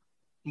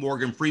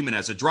Morgan Freeman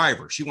as a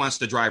driver. She wants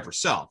to drive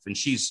herself.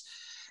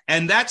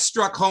 And that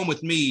struck home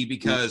with me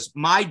because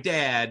my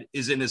dad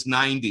is in his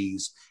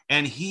 90s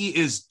and he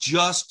is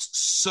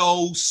just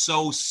so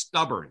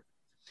stubborn.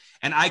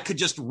 And I could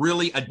just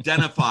really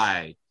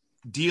identify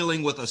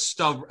dealing with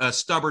a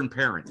stubborn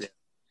parent.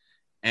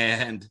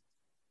 And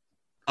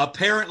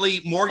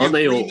apparently Morgan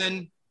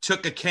Freeman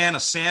took a can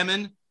of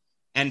salmon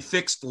and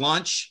fixed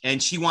lunch,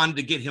 and she wanted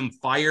to get him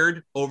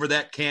fired over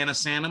that can of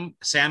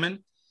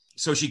salmon.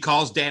 So she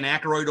calls Dan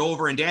Aykroyd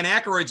over, and Dan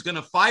Aykroyd's going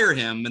to fire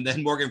him. And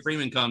then Morgan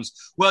Freeman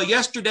comes, well,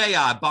 yesterday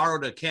I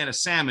borrowed a can of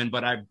salmon,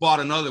 but I bought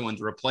another one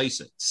to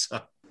replace it.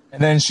 So.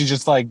 And then she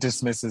just like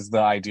dismisses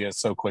the idea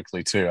so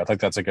quickly too. I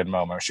think that's a good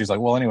moment. She's like,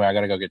 well, anyway, I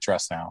got to go get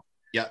dressed now.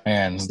 Yeah.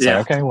 And it's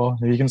like, okay, well,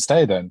 you can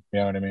stay then. You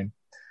know what I mean?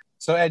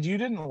 So Ed, you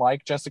didn't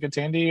like Jessica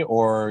Tandy,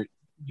 or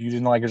you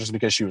didn't like her just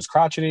because she was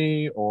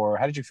crotchety, or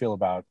how did you feel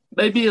about?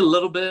 Maybe a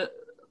little bit.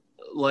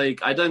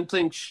 Like, I don't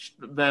think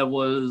there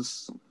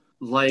was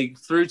like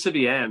through to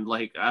the end,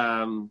 like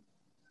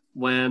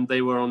when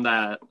they were on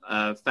that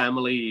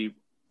family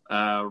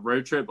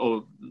road trip,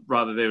 or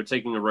rather they were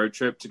taking a road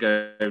trip to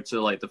go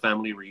to like the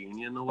family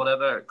reunion or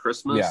whatever at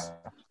Christmas.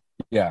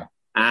 Yeah.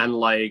 And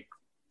like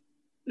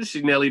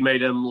she nearly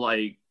made him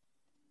like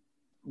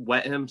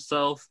wet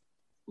himself.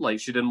 Like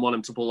she didn't want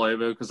him to pull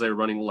over because they were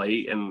running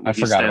late, and I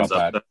forgot about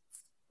that. there,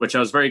 which I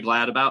was very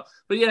glad about.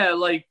 But yeah,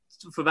 like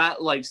for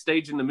that like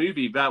stage in the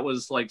movie, that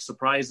was like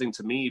surprising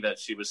to me that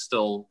she was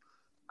still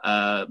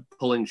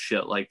pulling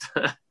shit like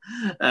that.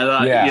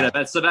 And you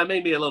know, so that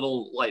made me a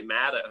little like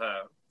mad at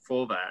her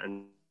for that.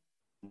 And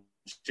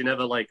she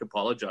never like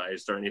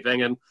apologized or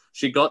anything. And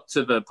she got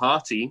to the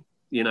party,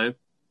 you know,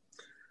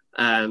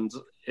 and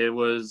it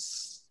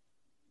was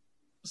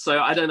so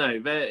I don't know.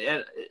 But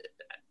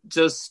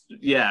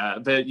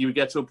you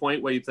get to a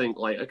point where you think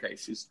like, okay,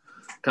 she's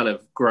kind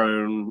of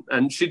grown,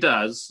 and she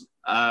does,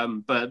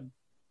 but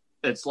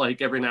it's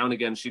like every now and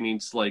again she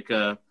needs like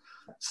a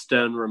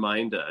stern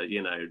reminder,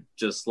 you know,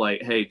 just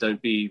like, hey,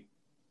 don't be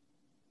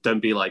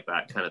like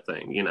that kind of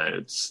thing, you know.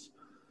 It's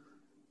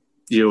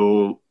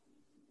it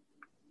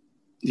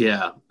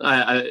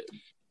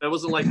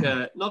wasn't like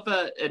not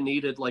that it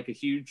needed like a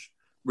huge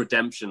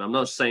redemption. I'm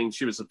not saying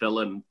she was a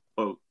villain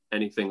or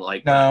anything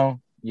like that.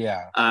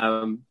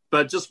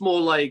 But just more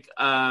like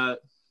I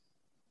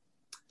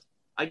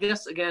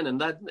guess again in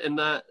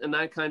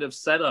that kind of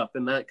setup,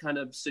 in that kind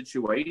of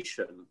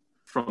situation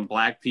from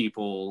Black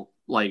people,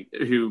 like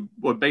who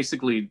were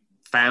basically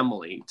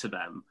family to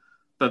them,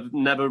 but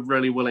never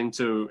really willing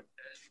to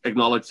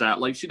acknowledge that.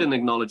 Like she didn't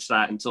acknowledge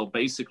that until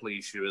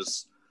basically she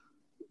was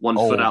one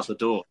foot out the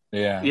door.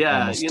 Yeah,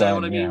 you know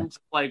what I mean?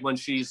 Like when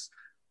she's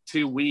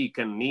too weak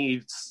and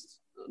needs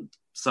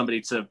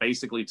somebody to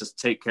basically just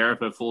take care of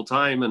her full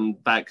time, and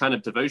that kind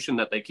of devotion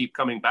that they keep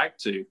coming back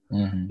to,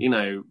 you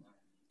know,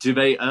 do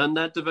they earn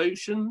that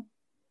devotion?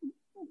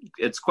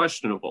 It's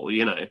questionable,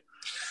 you know.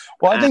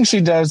 Well, I think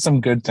she does some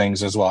good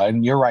things as well.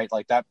 And you're right.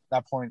 Like that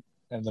point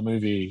in the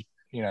movie,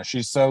 you know,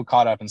 she's so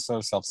caught up and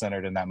so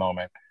self-centered in that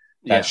moment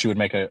that she would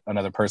make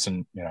another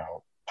person, you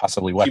know,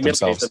 possibly wet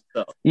themselves.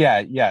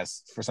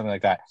 Yes, for something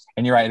like that.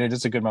 And you're right. It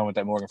is a good moment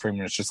that Morgan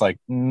Freeman is just like,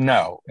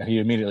 no. He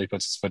immediately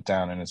puts his foot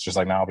down and it's just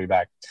like, no, I'll be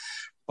back.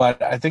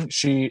 But I think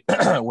she,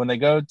 when they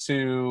go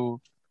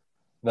to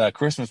the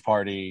Christmas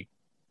party,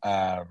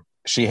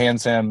 she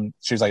hands him,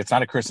 she's like, it's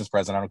not a Christmas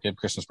present. I don't give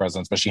Christmas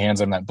presents, but she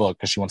hands him that book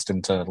because she wants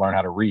him to learn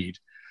how to read.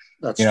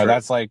 That's true.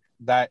 That's like,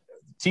 that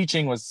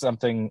teaching was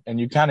something, and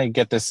you kind of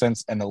get this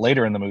sense, and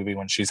later in the movie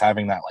when she's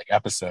having that like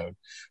episode,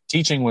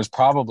 teaching was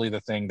probably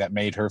the thing that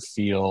made her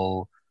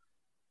feel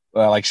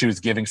like she was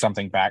giving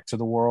something back to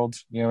the world.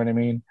 You know what I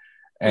mean?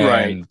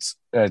 And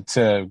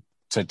to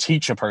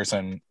teach a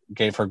person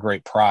gave her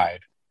great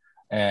pride,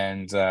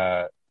 and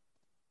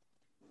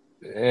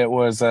it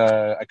was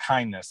a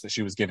kindness that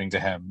she was giving to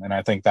him. And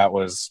I think that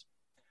was,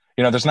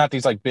 you know, there's not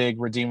these like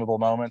big redeemable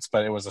moments,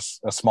 but it was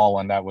a small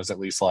one that was at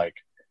least like,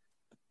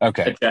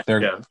 okay,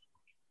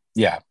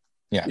 yeah,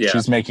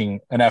 she's making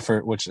an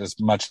effort, which as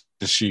much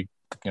as she,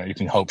 you know, you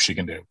can hope she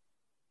can do.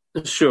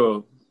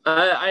 Sure.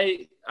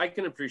 I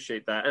can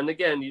appreciate that. And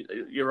again,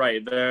 you're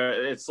right.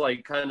 It's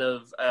like kind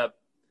of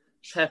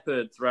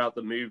peppered throughout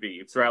the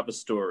movie, throughout the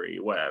story,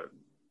 where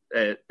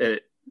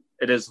it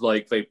is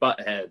like they butt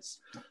heads,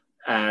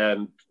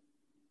 and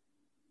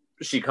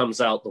she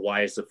comes out the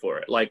wiser for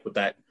it. Like with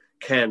that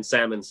canned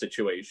salmon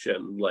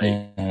situation,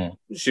 like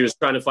she was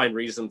trying to find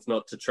reasons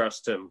not to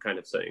trust him, kind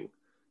of thing.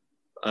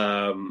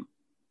 And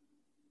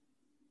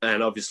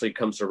obviously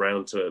comes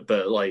around to it,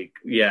 but like,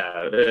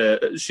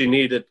 she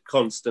needed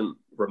constant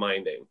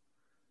reminding,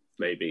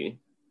 maybe.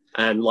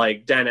 And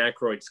like Dan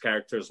Aykroyd's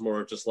character is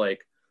more just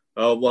like,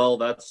 oh, well,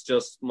 that's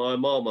just my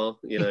mama,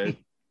 you know,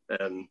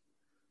 and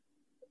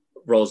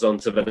rolls on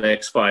to the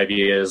next 5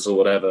 years or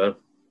whatever.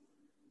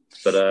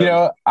 But you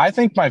know, I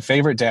think my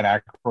favorite Dan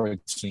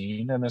Aykroyd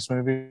scene in this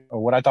movie, or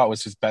what I thought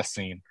was his best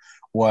scene,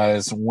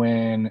 was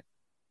when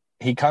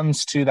he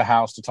comes to the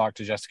house to talk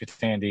to Jessica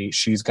Tandy.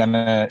 She's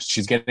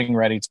getting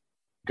ready to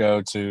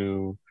go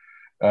to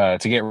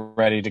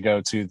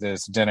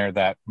this dinner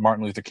that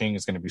Martin Luther King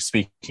is going to be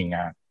speaking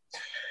at.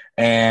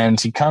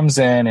 And he comes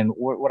in, and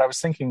what I was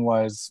thinking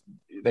was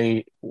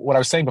what I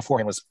was saying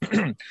beforehand was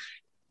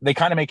they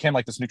kind of make him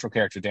like this neutral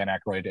character, Dan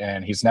Aykroyd,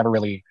 and he's never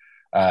really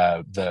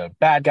the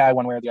bad guy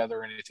one way or the other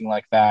or anything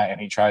like that.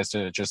 And he tries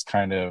to just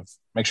kind of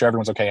make sure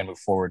everyone's okay and move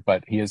forward,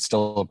 but he is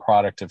still a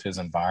product of his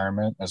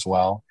environment as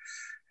well.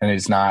 And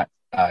he's not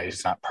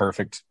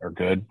perfect or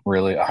good,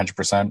 really,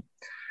 100%.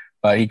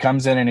 But he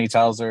comes in and he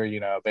tells her, you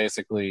know,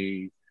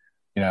 basically,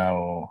 you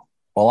know,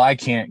 well, I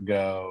can't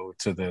go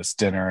to this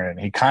dinner. And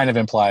he kind of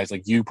implies,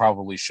 like, you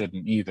probably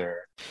shouldn't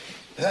either.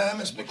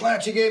 Miss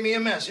McClatchy gave me a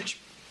message.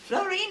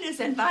 Florine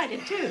is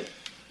invited, too.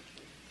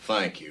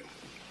 Thank you.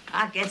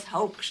 I guess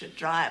Hoke should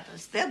drive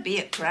us. There'll be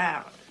a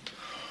crowd.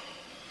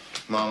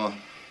 Mama,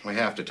 we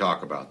have to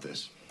talk about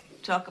this.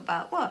 Talk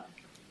about what?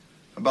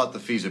 About the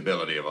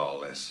feasibility of all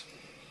this.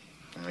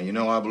 Now, you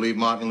know, I believe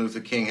Martin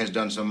Luther King has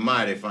done some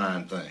mighty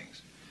fine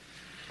things.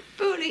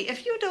 Booley,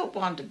 if you don't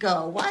want to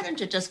go, why don't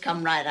you just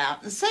come right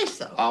out and say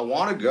so? I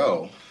want to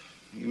go.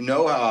 You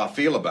know how I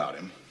feel about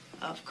him.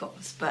 Of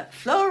course, but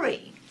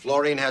Florine...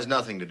 Florine has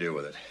nothing to do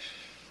with it.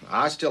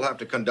 I still have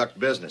to conduct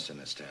business in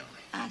this town.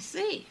 I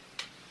see.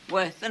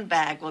 Worth and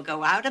Bag will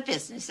go out of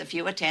business if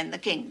you attend the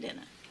King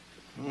dinner.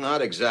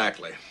 Not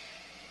exactly.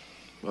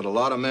 But a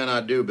lot of men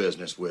I do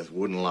business with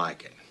wouldn't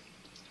like it.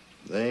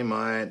 They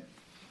might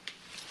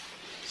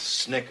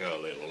snicker a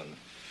little and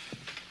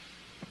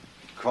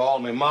call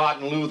me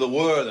Martin Luther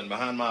Worthing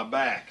behind my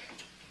back.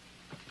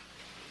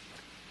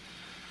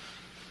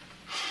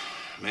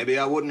 Maybe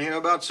I wouldn't hear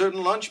about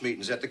certain lunch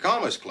meetings at the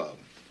Commerce Club.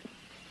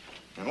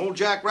 And old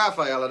Jack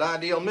Raphael at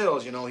Ideal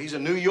Mills, you know, he's a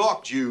New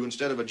York Jew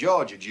instead of a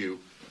Georgia Jew.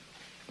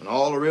 And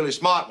all the really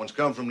smart ones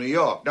come from New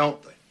York,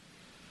 don't they?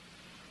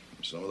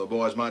 Some of the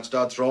boys might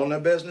start throwing their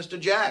business to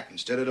Jack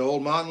instead of to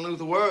old Martin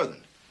Luther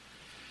Worthing.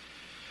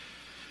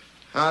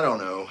 I don't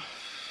know.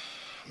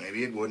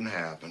 Maybe it wouldn't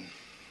happen.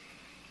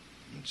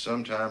 And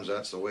sometimes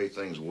that's the way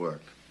things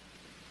work.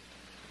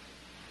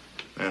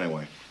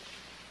 Anyway,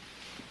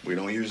 we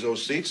don't use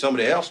those seats,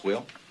 somebody else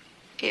will.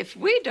 If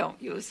we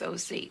don't use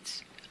those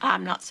seats,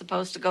 I'm not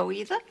supposed to go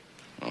either?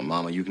 Oh,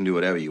 Mama, you can do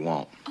whatever you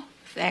want. Oh,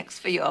 thanks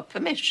for your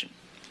permission.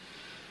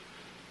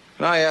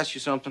 Can I ask you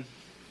something?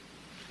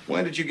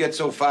 When did you get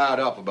so fired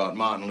up about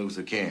Martin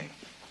Luther King?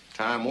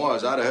 Time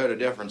was, I'd have heard a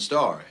different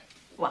story.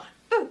 Why,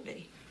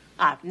 Booley,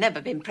 I've never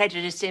been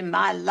prejudiced in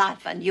my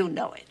life, and you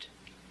know it.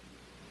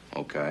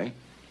 Okay.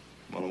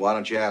 Well, why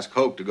don't you ask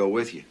Hoke to go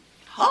with you?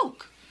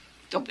 Hoke?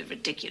 Don't be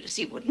ridiculous.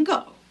 He wouldn't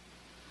go.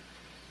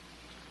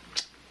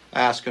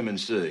 Ask him and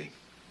see.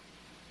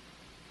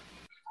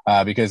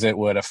 Because it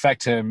would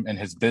affect him and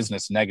his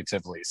business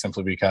negatively,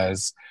 simply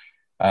because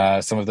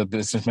some of the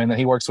businessmen that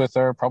he works with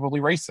are probably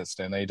racist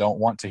and they don't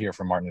want to hear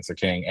from Martin Luther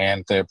King.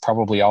 And they're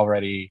probably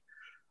already,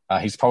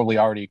 he's probably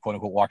already, quote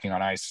unquote, walking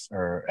on ice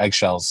or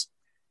eggshells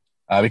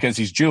because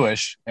he's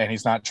Jewish and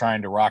he's not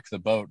trying to rock the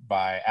boat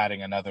by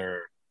adding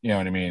another, you know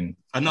what I mean?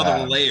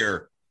 Another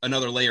layer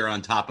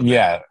on top of it.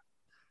 Yeah.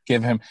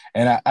 Give him.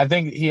 And I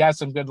think he has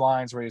some good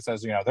lines where he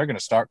says, you know, they're going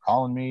to start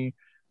calling me,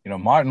 you know,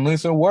 Martin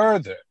Luther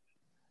Worthing.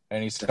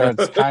 And he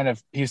starts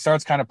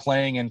kind of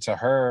playing into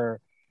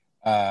her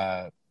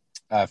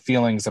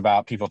feelings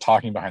about people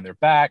talking behind their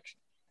back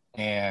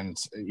and,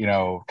 you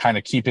know, kind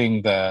of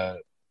keeping the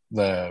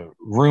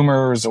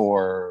rumors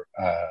or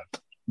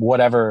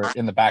whatever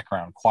in the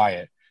background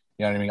quiet.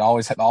 You know what I mean?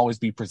 Always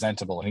be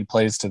presentable. And he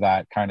plays to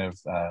that kind of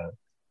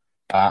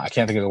I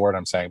can't think of the word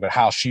I'm saying, but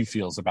how she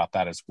feels about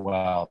that as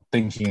well,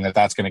 thinking that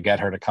that's going to get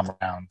her to come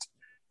around.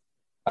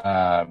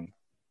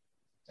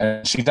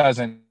 And she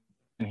doesn't,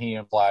 and he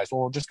implies,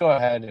 well, just go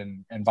ahead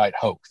and invite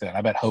Hoke then.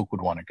 I bet Hoke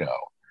would want to go.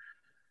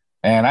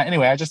 And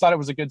anyway, I just thought it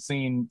was a good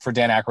scene for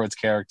Dan Aykroyd's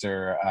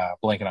character,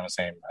 blanking on his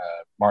name,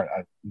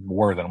 Martin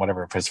Worthen,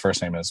 whatever his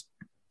first name is.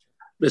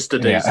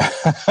 Mr. Daisy.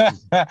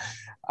 Yeah.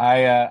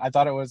 I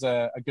thought it was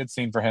a good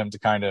scene for him to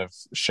kind of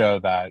show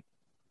that,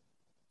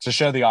 to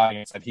show the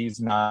audience that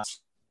he's not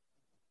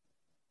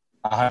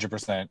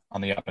 100%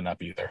 on the up and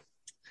up either.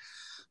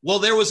 Well,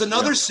 there was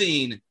another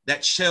scene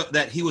that showed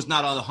that he was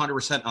not on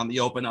 100% on the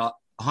open up,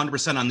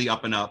 100% on the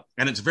up and up,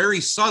 and it's very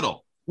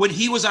subtle. When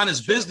he was on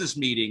his business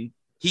meeting,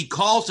 he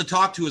calls to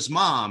talk to his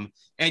mom,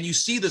 and you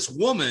see this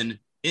woman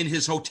in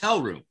his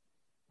hotel room.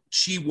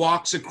 She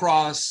walks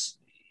across.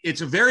 It's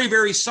a very,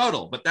 very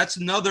subtle, but that's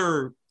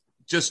another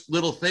just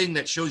little thing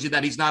that shows you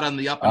that he's not on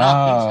the up and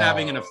up. He's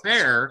having an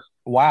affair.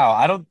 Wow,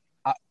 I don't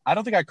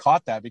think I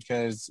caught that,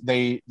 because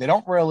they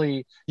don't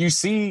really, you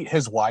see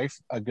his wife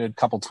a good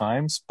couple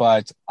times,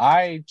 but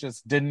I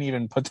just didn't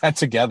even put that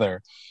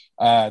together.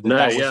 That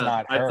was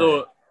not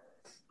her.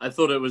 I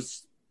thought it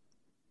was.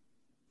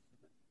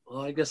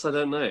 Well, I guess I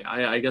don't know.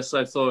 I guess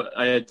I thought,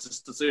 I had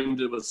just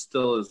assumed it was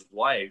still his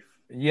wife.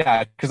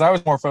 Yeah, because I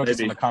was more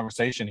focused on the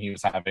conversation he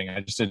was having. I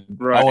just didn't.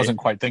 Right. I wasn't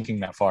quite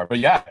thinking that far. But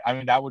yeah, I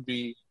mean, that would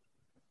be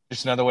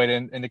just another way to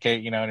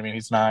indicate. You know what I mean?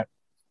 He's not.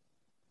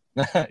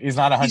 He's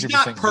not 100%. He's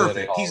not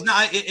perfect. He's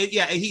not.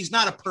 He's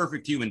not a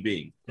perfect human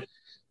being.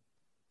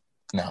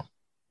 No.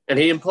 And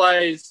he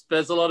implies,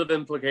 there's a lot of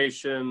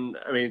implication.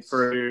 I mean,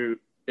 through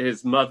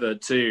his mother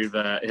too,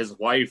 that his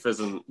wife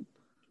isn't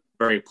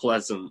very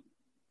pleasant.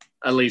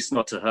 At least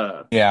not to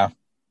her. Yeah.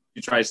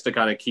 He tries to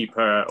kind of keep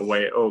her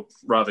away, or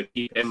rather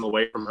keep him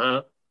away from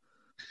her.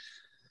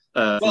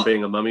 From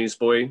being a mummy's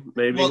boy,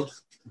 maybe. Well,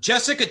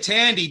 Jessica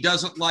Tandy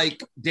doesn't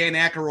like Dan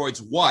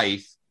Aykroyd's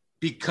wife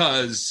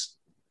because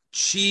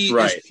she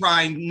is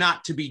trying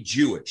not to be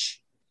Jewish.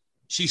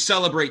 She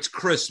celebrates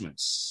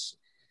Christmas.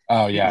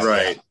 Oh, yeah.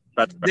 Right.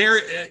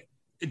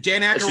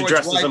 Dan Aykroyd's she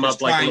dresses wife him up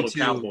is like a trying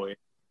little cowboy.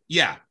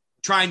 Yeah,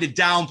 trying to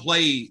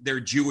downplay their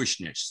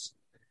Jewishness.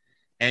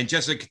 And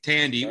Jessica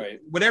Tandy,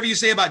 whatever you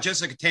say about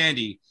Jessica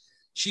Tandy,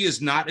 she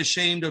is not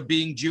ashamed of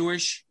being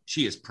Jewish.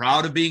 She is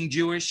proud of being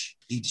Jewish.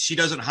 She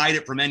doesn't hide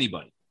it from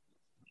anybody.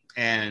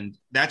 And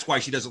that's why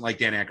she doesn't like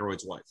Dan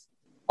Aykroyd's wife.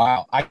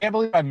 Wow. I can't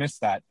believe I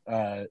missed that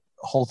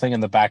whole thing in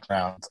the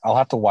background. I'll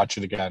have to watch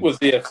it again. With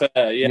the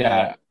affair,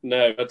 yeah.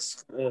 No,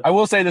 that's... I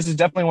will say this is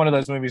definitely one of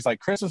those movies like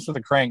Christmas with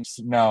the Cranks.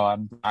 No,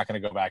 I'm not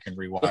going to go back and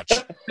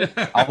rewatch.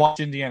 I'll watch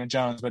Indiana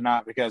Jones, but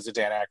not because of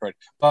Dan Aykroyd.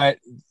 But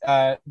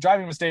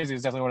Driving Miss Daisy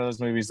is definitely one of those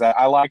movies that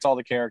I liked all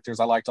the characters.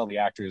 I liked all the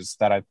actors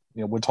that I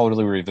would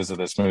totally revisit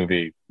this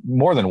movie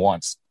more than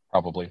once,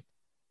 probably.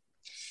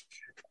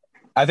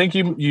 I think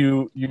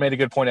you made a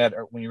good point, Ed,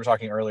 when you were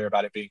talking earlier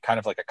about it being kind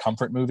of like a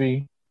comfort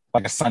movie,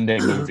 like a Sunday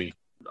movie.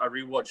 I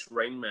rewatched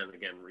Rain Man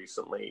again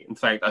recently. In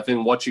fact, I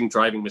think watching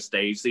Driving Miss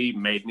Daisy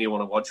made me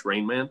want to watch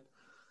Rain Man.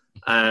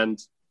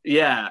 And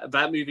yeah,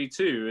 that movie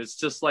too. It's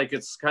just like,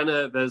 it's kind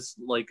of, there's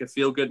like a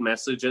feel-good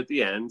message at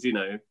the end,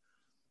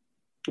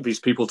 these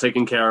people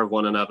taking care of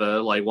one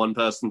another, like one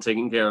person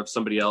taking care of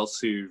somebody else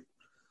who,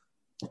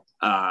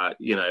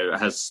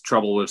 has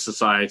trouble with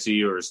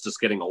society or is just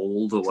getting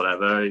old or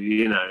whatever.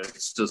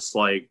 It's just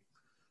like,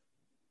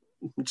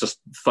 just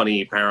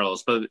funny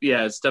parallels. But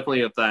yeah, it's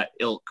definitely of that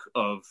ilk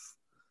of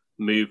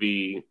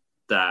movie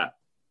that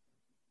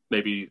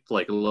maybe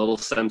like a little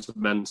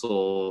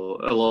sentimental,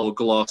 a little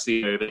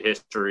glossy over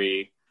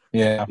history,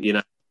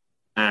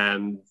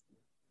 and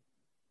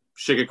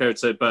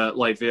sugarcoats it, but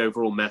like the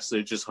overall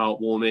message is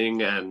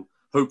heartwarming and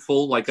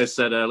hopeful. Like I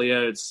said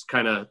earlier, it's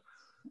kind of,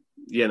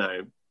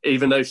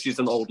 even though she's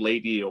an old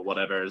lady or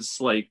whatever,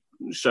 it's like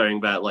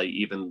showing that like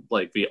even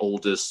like the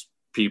oldest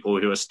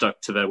people who are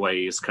stuck to their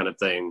ways kind of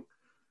thing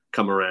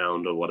come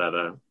around or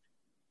whatever.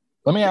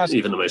 Let me ask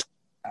even you, the most.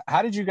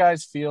 How did you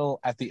guys feel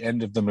at the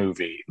end of the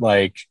movie?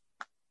 Like,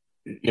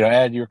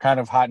 Ed, you're kind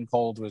of hot and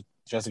cold with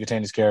Jessica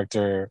Tandy's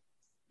character.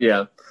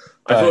 Yeah.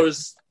 I thought it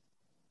was,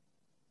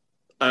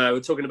 we're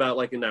talking about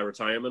like in that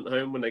retirement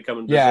home when they come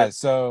and visit. Yeah.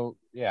 So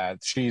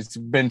she's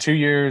been 2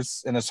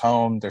 years in this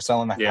home. They're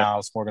selling the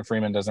house. Morgan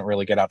Freeman doesn't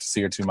really get out to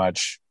see her too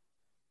much.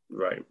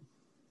 Right.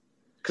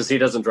 Because he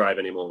doesn't drive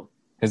anymore.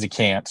 Because he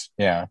can't.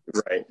 Yeah.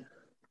 Right.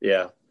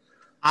 Yeah.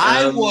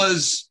 I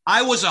was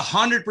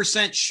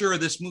 100% sure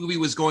this movie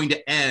was going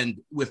to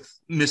end with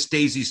Miss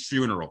Daisy's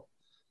funeral.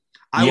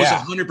 I was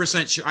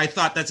 100% sure. I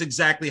thought that's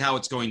exactly how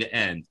it's going to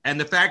end. And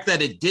the fact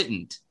that it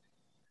didn't,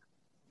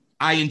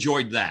 I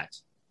enjoyed that.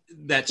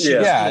 That she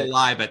was still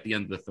alive at the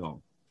end of the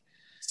film.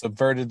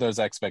 Subverted those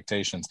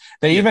expectations.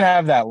 They even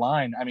have that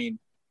line. I mean,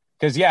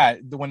 because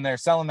when they're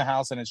selling the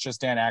house and it's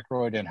just Dan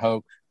Aykroyd and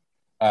Hoke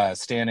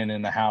standing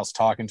in the house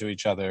talking to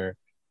each other,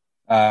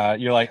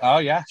 you're like, oh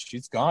yeah,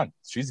 she's gone,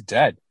 she's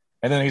dead.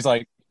 And then he's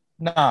like,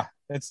 nah,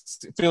 it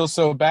feels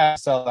so bad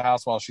to sell the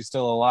house while she's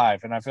still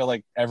alive. And I feel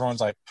like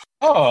everyone's like,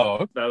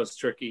 oh. That was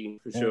tricky,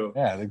 for sure.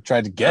 Yeah, they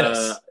tried to get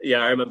us. Yeah,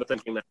 I remember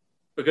thinking that.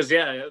 Because,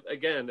 yeah,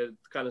 again, it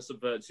kind of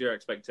subverts your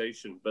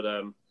expectation. But,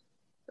 I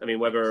mean,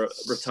 whether a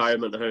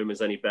retirement home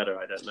is any better,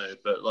 I don't know.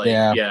 But, like,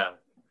 yeah.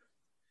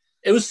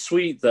 It was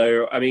sweet,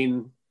 though. I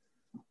mean,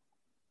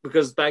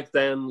 because back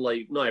then,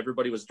 like, not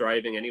everybody was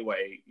driving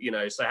anyway, you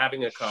know, so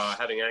having a car,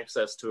 having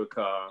access to a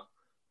car,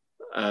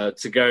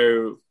 to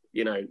go,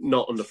 you know,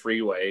 not on the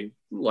freeway,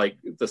 like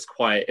this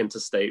quiet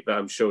interstate that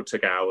I'm sure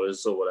took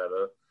hours or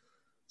whatever.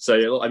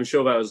 So I'm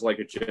sure that was like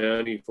a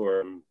journey for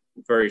him.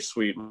 Very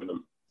sweet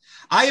moment.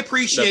 I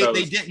appreciate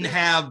they didn't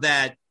have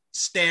that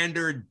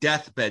standard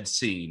deathbed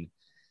scene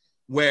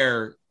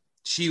where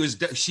she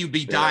would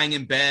be dying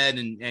in bed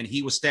and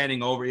he was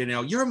standing over,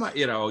 you're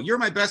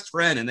my best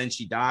friend. And then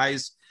she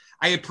dies.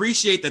 I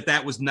appreciate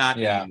that was not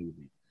in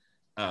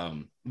the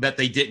movie, that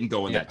they didn't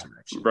go in that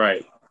direction.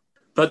 Right.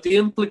 But the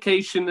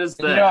implication is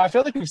that... I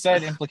feel like we've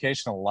said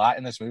implication a lot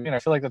in this movie, and I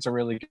feel like that's a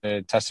really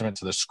good testament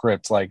to the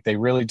script. Like, they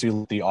really do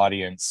let the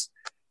audience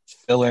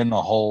fill in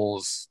the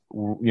holes,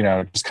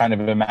 just kind of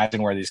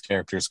imagine where these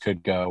characters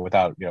could go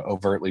without,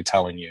 overtly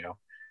telling you.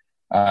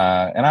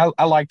 And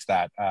I liked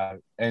that.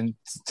 And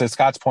to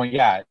Scott's point,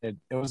 it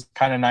was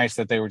kind of nice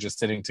that they were just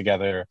sitting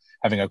together,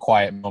 having a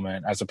quiet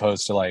moment, as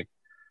opposed to, like,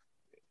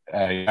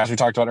 as we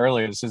talked about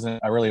earlier, this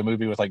isn't really a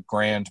movie with, like,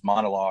 grand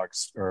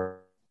monologues.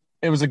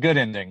 It was a good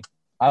ending.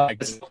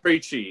 It's not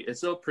preachy.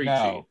 It's not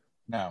preachy.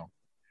 No.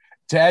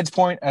 To Ed's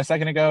point a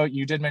second ago,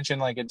 you did mention,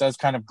 like, it does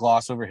kind of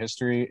gloss over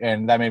history,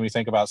 and that made me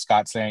think about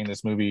Scott saying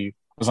this movie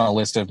was on a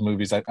list of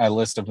movies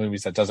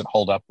that doesn't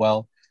hold up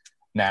well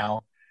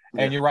now.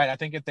 Yeah. And you're right. I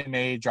think if they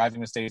made Driving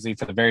Miss Daisy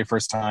for the very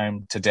first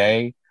time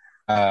today,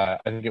 I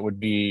think it would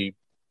be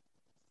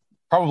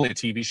probably a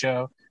TV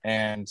show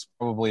and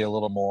probably a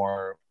little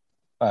more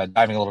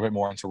diving a little bit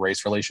more into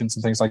race relations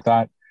and things like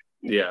that.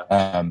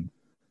 Yeah.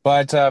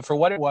 But for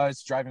what it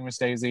was, Driving Miss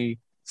Daisy,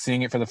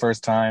 seeing it for the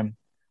first time,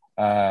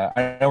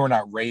 I know we're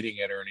not rating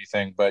it or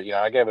anything, but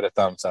I gave it a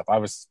thumbs up.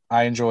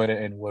 I enjoyed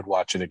it and would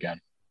watch it again.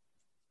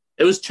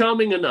 It was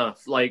charming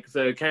enough, like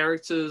the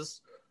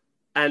characters,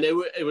 and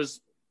it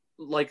was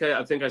like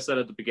I think I said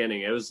at the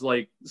beginning, it was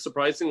like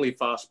surprisingly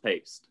fast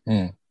paced.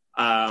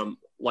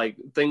 Like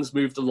things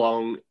moved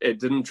along, it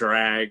didn't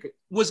drag.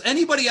 Was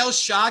anybody else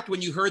shocked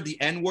when you heard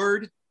the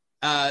N-word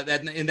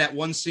in that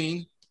one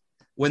scene?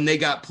 When they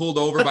got pulled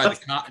over by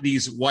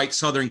these white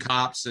Southern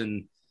cops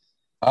and...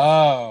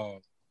 Oh,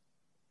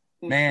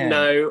 man.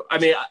 No, I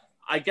mean,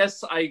 I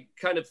guess I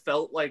kind of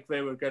felt like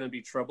there were going to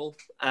be trouble.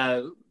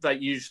 That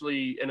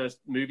usually in a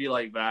movie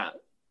like that,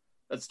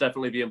 that's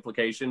definitely the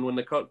implication when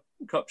the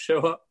cops show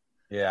up.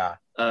 Yeah.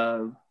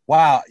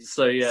 Wow.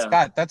 So, yeah.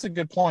 Scott, that's a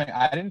good point.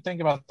 I didn't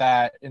think about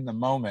that in the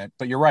moment,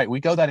 but you're right. We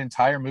go that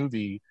entire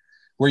movie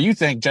where you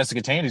think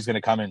Jessica Tandy's going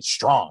to come in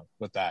strong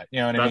with that. You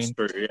know what I mean?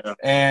 That's true, yeah.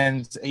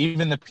 And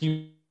even the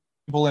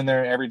people in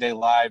their everyday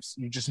lives,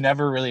 you just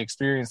never really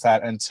experience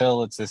that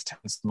until it's this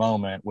tense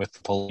moment with the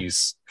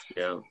police.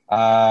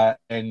 Yeah.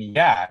 And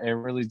yeah, it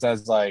really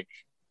does, like,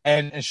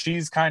 and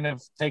she's kind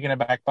of taken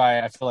aback by,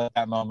 I feel like,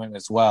 that moment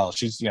as well.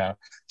 She's,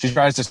 she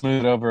tries to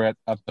smooth it over at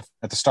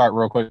the start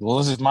real quick. Well,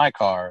 this is my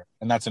car,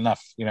 and that's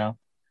enough,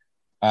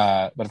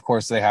 But of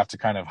course, they have to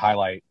kind of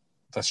highlight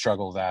the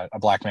struggle that a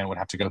black man would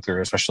have to go through,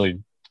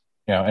 especially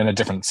in a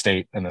different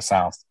state in the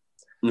South.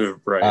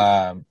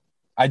 Right.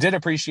 I did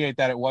appreciate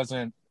that it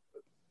wasn't,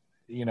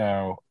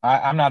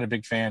 I'm not a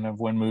big fan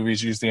of when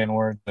movies use the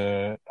N-word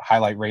to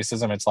highlight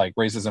racism. It's like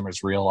racism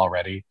is real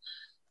already.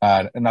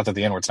 Not that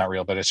the N-word's not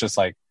real, but it's just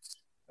like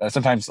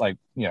sometimes, like,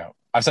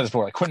 I've said this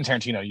before, like Quentin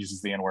Tarantino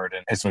uses the N-word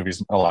in his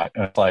movies a lot.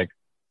 And it's like,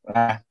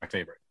 my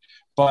favorite.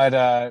 But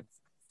to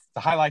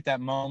highlight that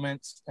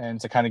moment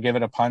and to kind of give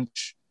it a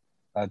punch,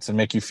 to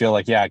make you feel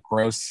like,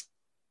 gross.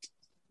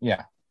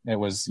 Yeah. It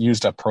was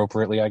used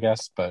appropriately, I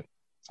guess, but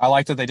I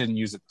liked that they didn't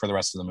use it for the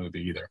rest of the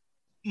movie either.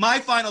 My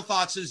final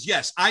thoughts is,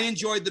 yes, I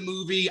enjoyed the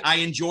movie. I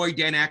enjoyed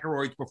Dan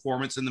Aykroyd's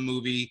performance in the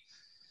movie.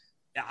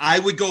 I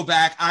would go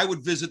back. I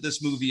would visit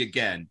this movie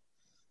again.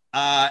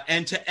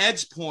 And to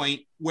Ed's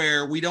point,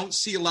 where we don't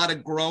see a lot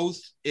of growth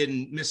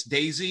in Miss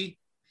Daisy,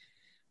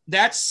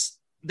 that's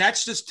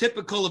just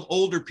typical of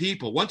older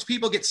people. Once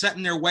people get set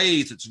in their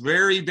ways, it's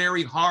very,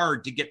 very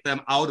hard to get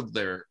them out of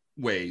their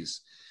ways.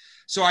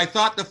 So I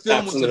thought the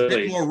film was a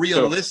bit more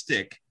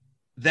realistic,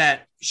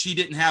 that she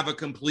didn't have a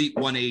complete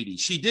 180.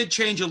 She did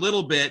change a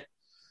little bit,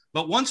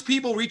 but once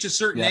people reach a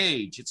certain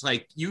age, it's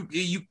like you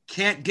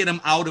can't get them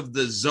out of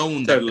the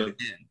zone that they're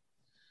in.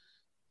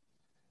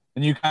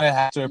 And you kind of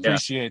have to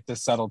appreciate the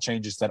subtle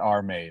changes that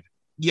are made.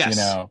 Yes.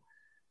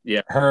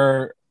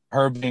 Her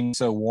being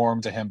so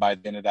warm to him by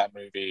the end of that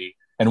movie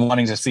and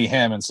wanting to see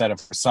him instead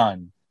of her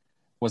son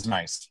was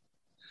nice.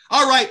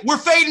 All right, we're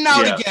fading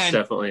out again.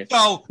 Definitely.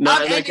 So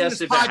I'm ending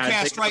this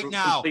podcast right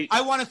now.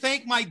 I want to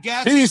thank my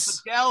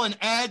guests, Miguel and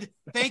Ed.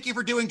 Thank you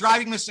for doing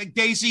Driving Miss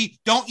Daisy.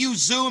 Don't use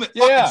Zoom. It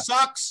fucking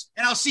sucks.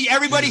 And I'll see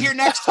everybody here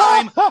next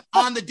time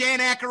on the Dan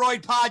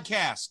Aykroyd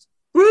podcast.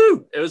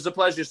 Woo! It was a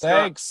pleasure, Scott.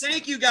 Thanks.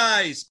 Thank you,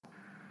 guys.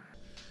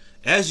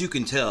 As you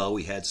can tell,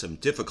 we had some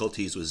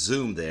difficulties with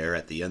Zoom there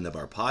at the end of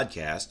our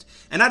podcast,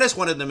 and I just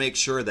wanted to make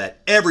sure that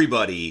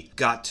everybody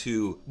got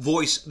to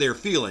voice their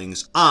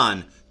feelings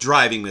on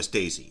Driving Miss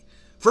Daisy.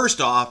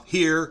 First off,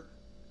 here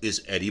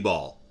is Eddie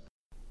Ball.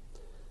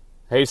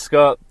 Hey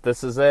Scott,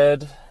 this is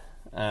Ed,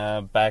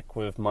 back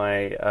with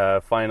my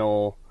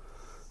final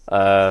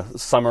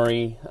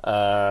summary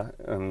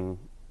and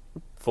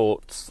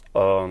thoughts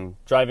on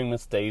Driving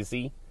Miss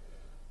Daisy.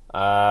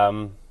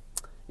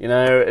 You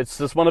know, it's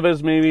just one of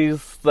those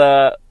movies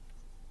that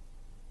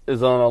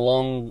is on a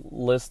long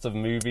list of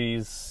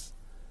movies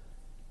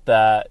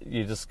that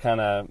you just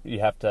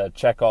you have to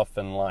check off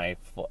in life.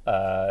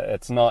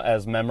 It's not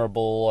as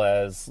memorable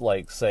as,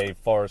 like, say,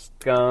 Forrest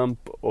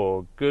Gump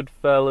or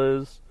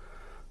Goodfellas,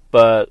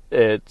 but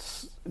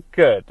it's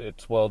good.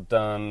 It's well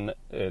done.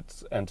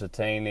 It's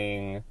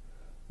entertaining.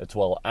 It's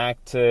well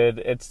acted.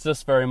 It's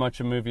just very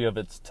much a movie of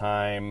its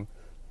time.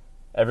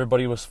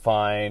 Everybody was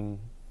fine.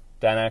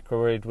 Dan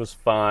Aykroyd was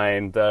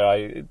fine.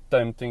 I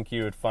don't think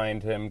you would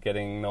find him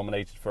getting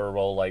nominated for a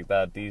role like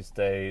that these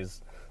days.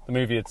 The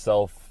movie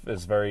itself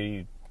is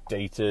very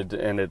dated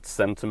in its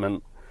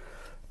sentiment,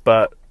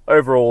 but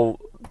overall,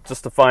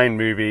 just a fine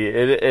movie.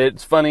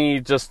 It's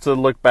funny just to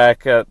look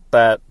back at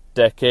that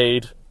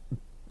decade,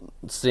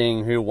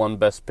 seeing who won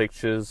Best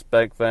Pictures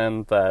back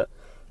then, that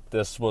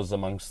this was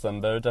amongst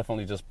them. There were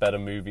definitely just better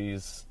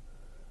movies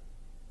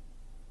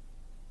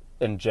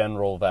in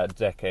general that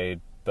decade.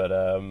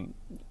 But,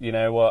 you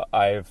know what,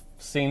 I've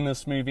seen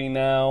this movie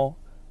now,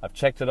 I've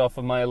checked it off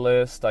of my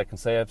list, I can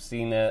say I've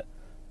seen it,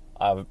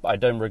 I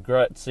don't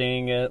regret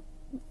seeing it,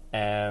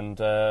 and,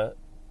 yeah,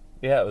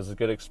 it was a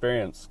good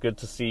experience. Good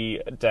to see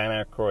Dan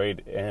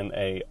Aykroyd in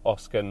a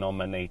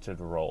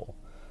Oscar-nominated role,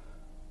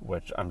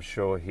 which I'm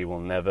sure he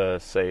will never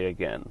say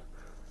again.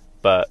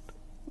 But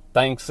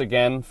thanks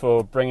again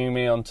for bringing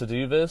me on to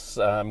do this.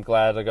 I'm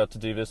glad I got to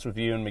do this with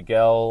you and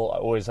Miguel. I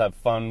always have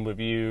fun with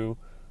you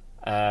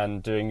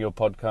and doing your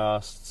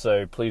podcast,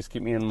 so please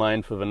keep me in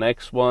mind for the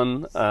next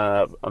one.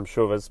 I'm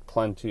sure there's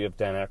plenty of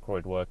Dan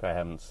Aykroyd work I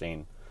haven't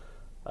seen.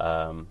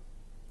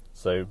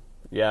 So,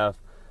 yeah,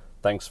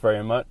 thanks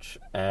very much,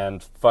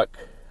 and fuck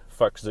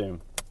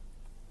Zoom.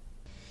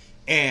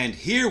 And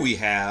here we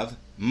have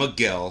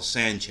Miguel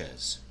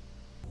Sanchez.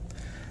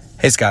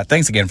 Hey, Scott,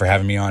 thanks again for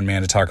having me on,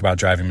 man, to talk about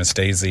Driving Miss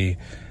Daisy.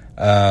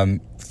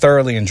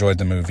 Thoroughly enjoyed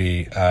the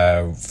movie,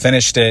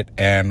 finished it,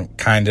 and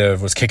kind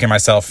of was kicking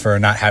myself for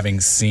not having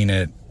seen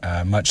it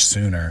much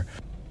sooner.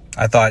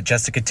 I thought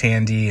Jessica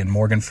Tandy and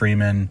Morgan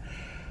Freeman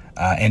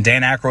and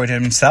Dan Aykroyd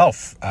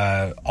himself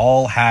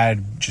all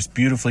had just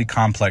beautifully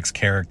complex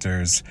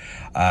characters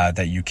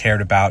that you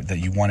cared about, that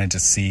you wanted to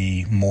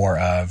see more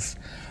of.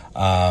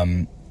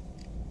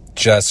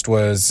 Just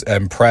was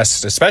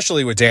impressed,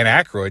 especially with Dan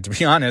Aykroyd, to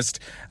be honest.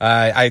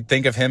 I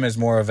think of him as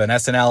more of an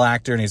SNL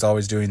actor, and he's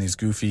always doing these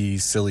goofy,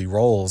 silly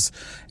roles.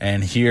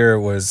 And here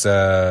was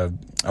a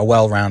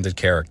well-rounded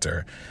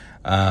character.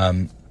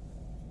 Can't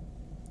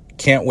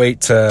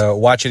wait to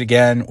watch it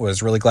again.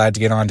 Was really glad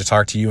to get on to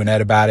talk to you and Ed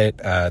about it.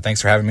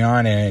 Thanks for having me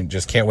on, and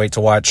just can't wait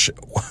to watch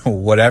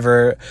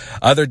whatever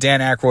other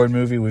Dan Aykroyd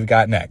movie we've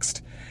got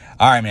next.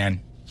 All right,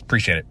 man.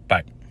 Appreciate it.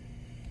 Bye.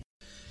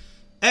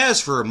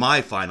 As for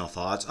my final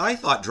thoughts, I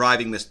thought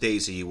Driving Miss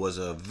Daisy was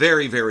a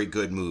very, very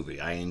good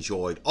movie. I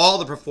enjoyed all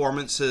the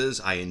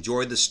performances. I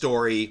enjoyed the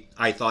story.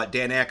 I thought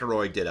Dan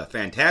Aykroyd did a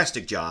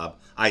fantastic job.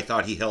 I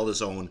thought he held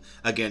his own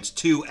against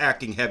two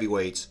acting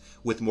heavyweights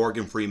with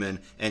Morgan Freeman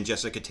and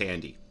Jessica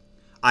Tandy.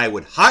 I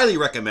would highly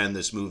recommend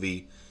this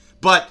movie,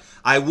 but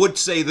I would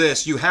say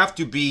this, you have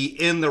to be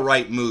in the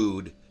right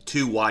mood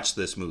to watch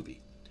this movie.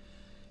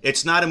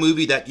 It's not a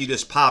movie that you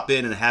just pop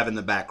in and have in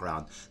the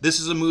background. This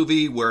is a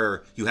movie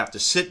where you have to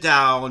sit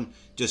down,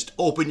 just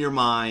open your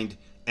mind,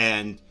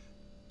 and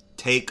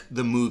take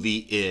the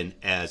movie in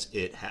as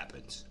it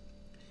happens.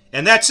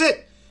 And that's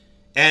it.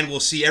 And we'll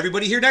see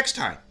everybody here next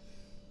time.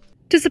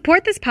 To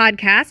support this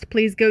podcast,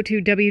 please go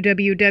to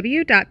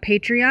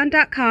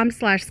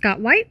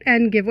www.patreon.com/Scott White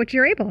and give what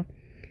you're able.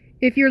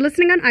 If you're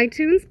listening on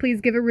iTunes, please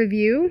give a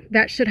review.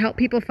 That should help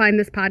people find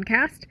this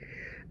podcast.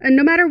 And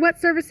no matter what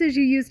services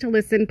you use to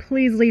listen,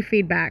 please leave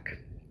feedback.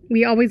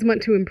 We always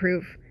want to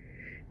improve.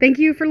 Thank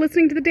you for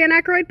listening to the Dan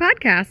Aykroyd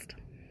Podcast.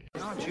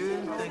 Don't you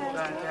think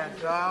about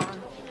that, darling?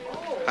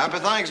 Happy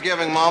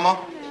Thanksgiving, Mama.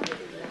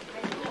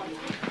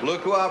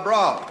 Look who I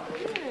brought.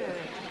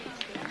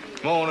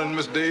 Morning,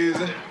 Miss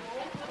Daisy.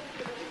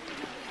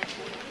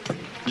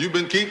 You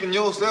been keeping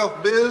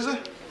yourself busy?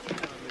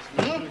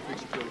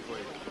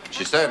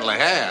 She certainly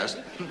has.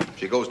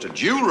 She goes to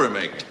jewelry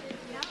making.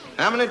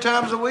 How many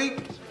times a week?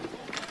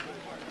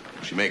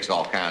 She makes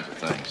all kinds of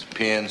things.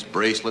 Pins,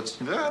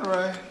 bracelets. Is that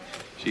right?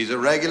 She's a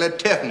regular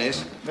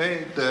Tiffany's.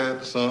 Ain't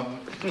that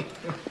something?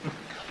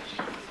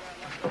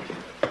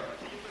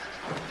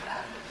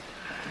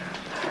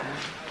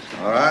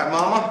 All right,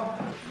 Mama?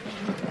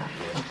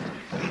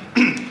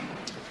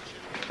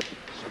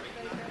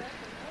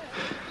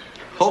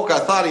 Hoke, I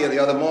thought of you the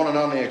other morning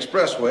on the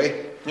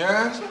expressway.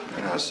 Yes?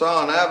 I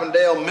saw an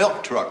Avondale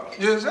milk truck.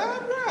 Is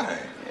that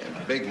right?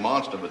 Yeah, big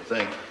monster of a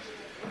thing.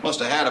 Must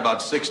have had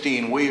about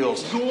 16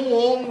 wheels.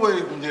 Go on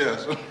away from here.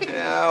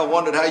 Yeah, I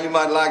wondered how you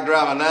might like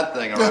driving that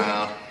thing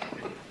around.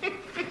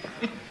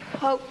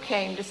 Hope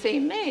came to see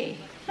me,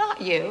 not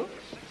you.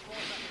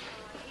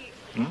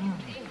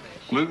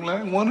 Look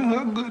like one of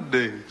her good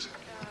days.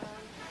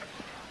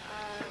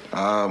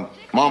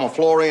 Mama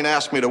Florine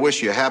asked me to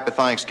wish you a happy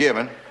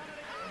Thanksgiving.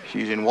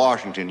 She's in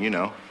Washington, you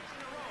know.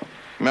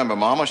 Remember,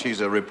 Mama,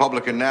 she's a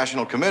Republican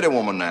National Committee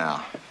woman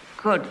now.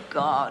 Good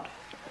God.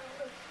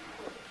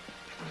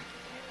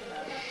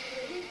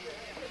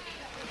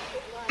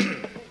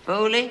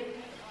 Booley,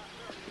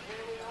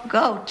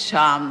 go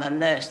charm the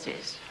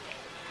nurses.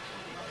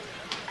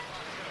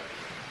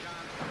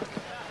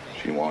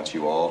 She wants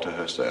you all to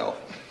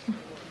herself.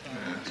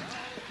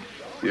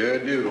 Yeah,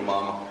 do,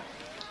 Mama.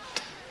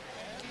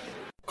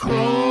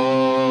 Cross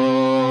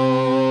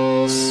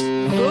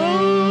the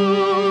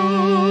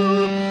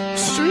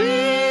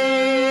streams.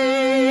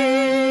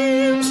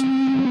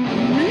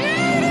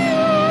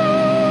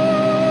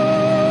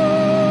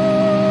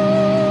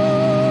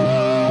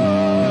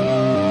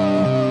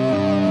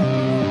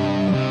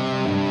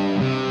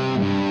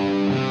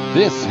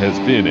 This has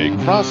been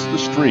a Cross the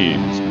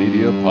Streams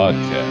Media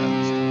Podcast.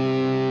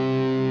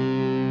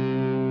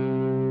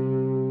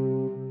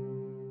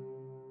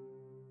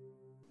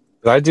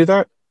 Did I do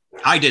that?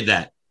 I did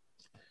that.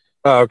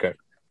 Oh, okay.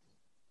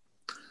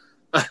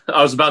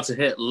 I was about to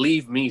hit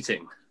leave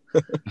meeting.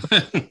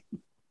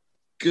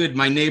 Good.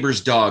 My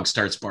neighbor's dog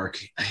starts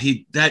barking.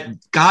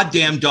 That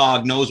goddamn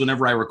dog knows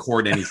whenever I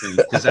record anything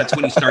because that's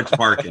when he starts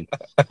barking.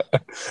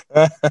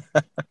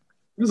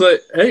 He's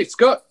like, "Hey,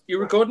 Scott, you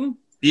recording?"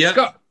 Yeah.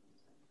 Scott.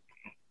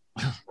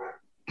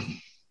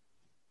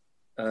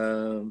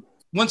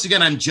 Once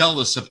again, I'm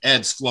jealous of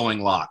Ed's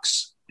flowing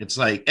locks. It's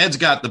like Ed's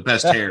got the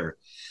best hair.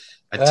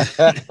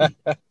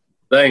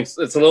 Thanks.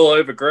 It's a little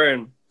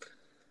overgrown,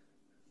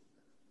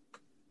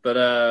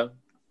 but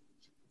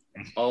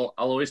I'll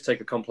always take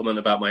a compliment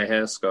about my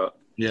hair, Scott.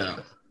 Yeah,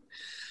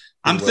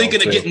 I'm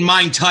thinking of getting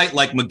mine tight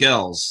like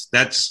Miguel's.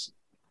 That's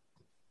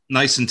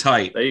nice and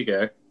tight. There you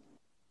go.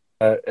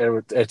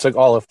 It took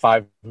all of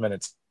 5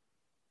 minutes.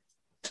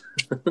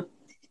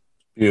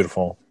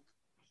 Beautiful.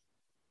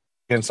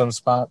 In some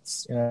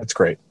spots, it's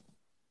great.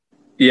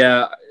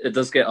 Yeah, it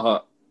does get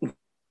hot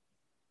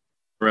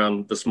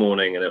around this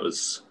morning, and it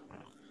was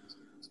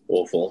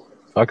awful.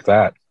 Fuck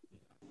that.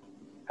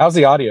 How's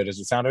the audio? Does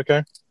it sound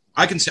okay?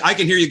 I can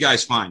hear you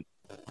guys fine.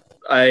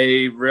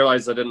 I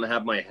realized I didn't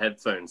have my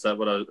headphones.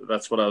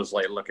 That's what I was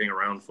like looking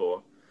around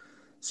for.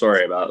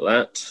 Sorry about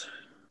that.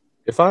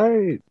 If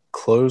I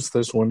close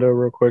this window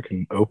real quick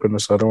and open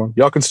this other one,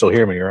 y'all can still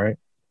hear me, right?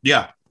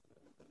 Yeah.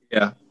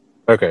 Yeah.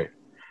 Okay.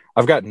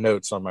 I've got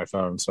notes on my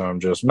phone, so I'm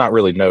just not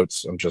really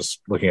notes. I'm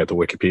just looking at the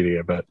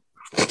Wikipedia, but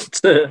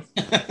want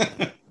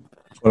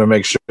to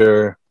make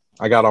sure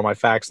I got all my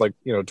facts, like,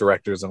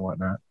 directors and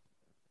whatnot.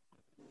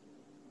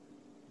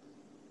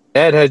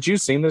 Ed, had you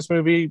seen this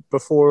movie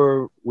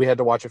before we had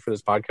to watch it for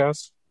this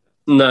podcast?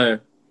 No.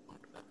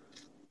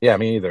 Yeah,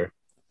 me either.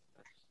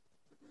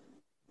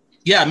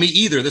 Yeah, me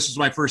either. This is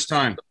my first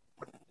time.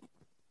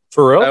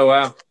 For real? Oh,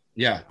 wow.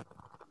 Yeah.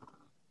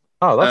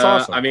 Oh, that's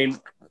awesome. I mean,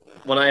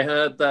 when I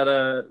heard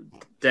that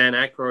Dan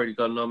Aykroyd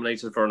got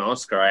nominated for an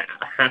Oscar, I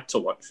had to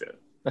watch it.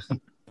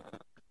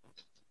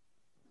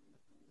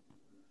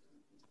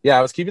 Yeah,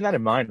 I was keeping that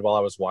in mind while I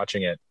was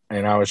watching it,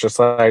 and I was just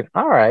like,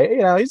 all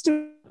right, he's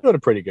doing a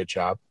pretty good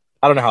job.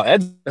 I don't know how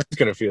Ed's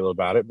going to feel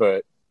about it,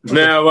 but...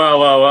 No,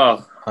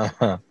 well.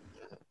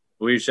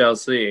 We shall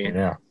see.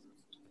 Yeah.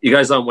 You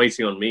guys aren't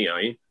waiting on me,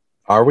 are you?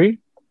 Are we?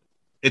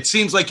 It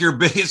seems like you're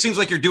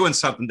doing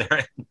something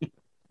there.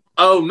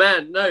 Oh,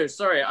 man, no,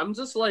 sorry. I'm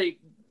just,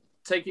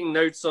 taking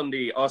notes on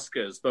the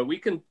Oscars, but we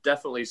can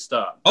definitely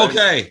start.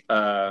 Okay.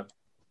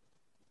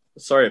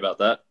 Sorry about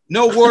that.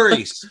 No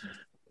worries.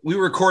 We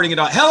were recording it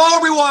on. Hello,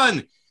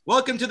 everyone.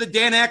 Welcome to the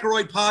Dan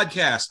Aykroyd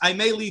podcast. I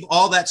may leave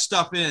all that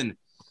stuff in.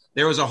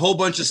 There was a whole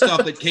bunch of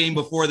stuff that came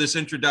before this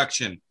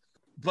introduction,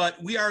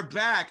 but we are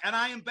back, and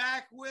I am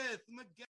back with Miguel.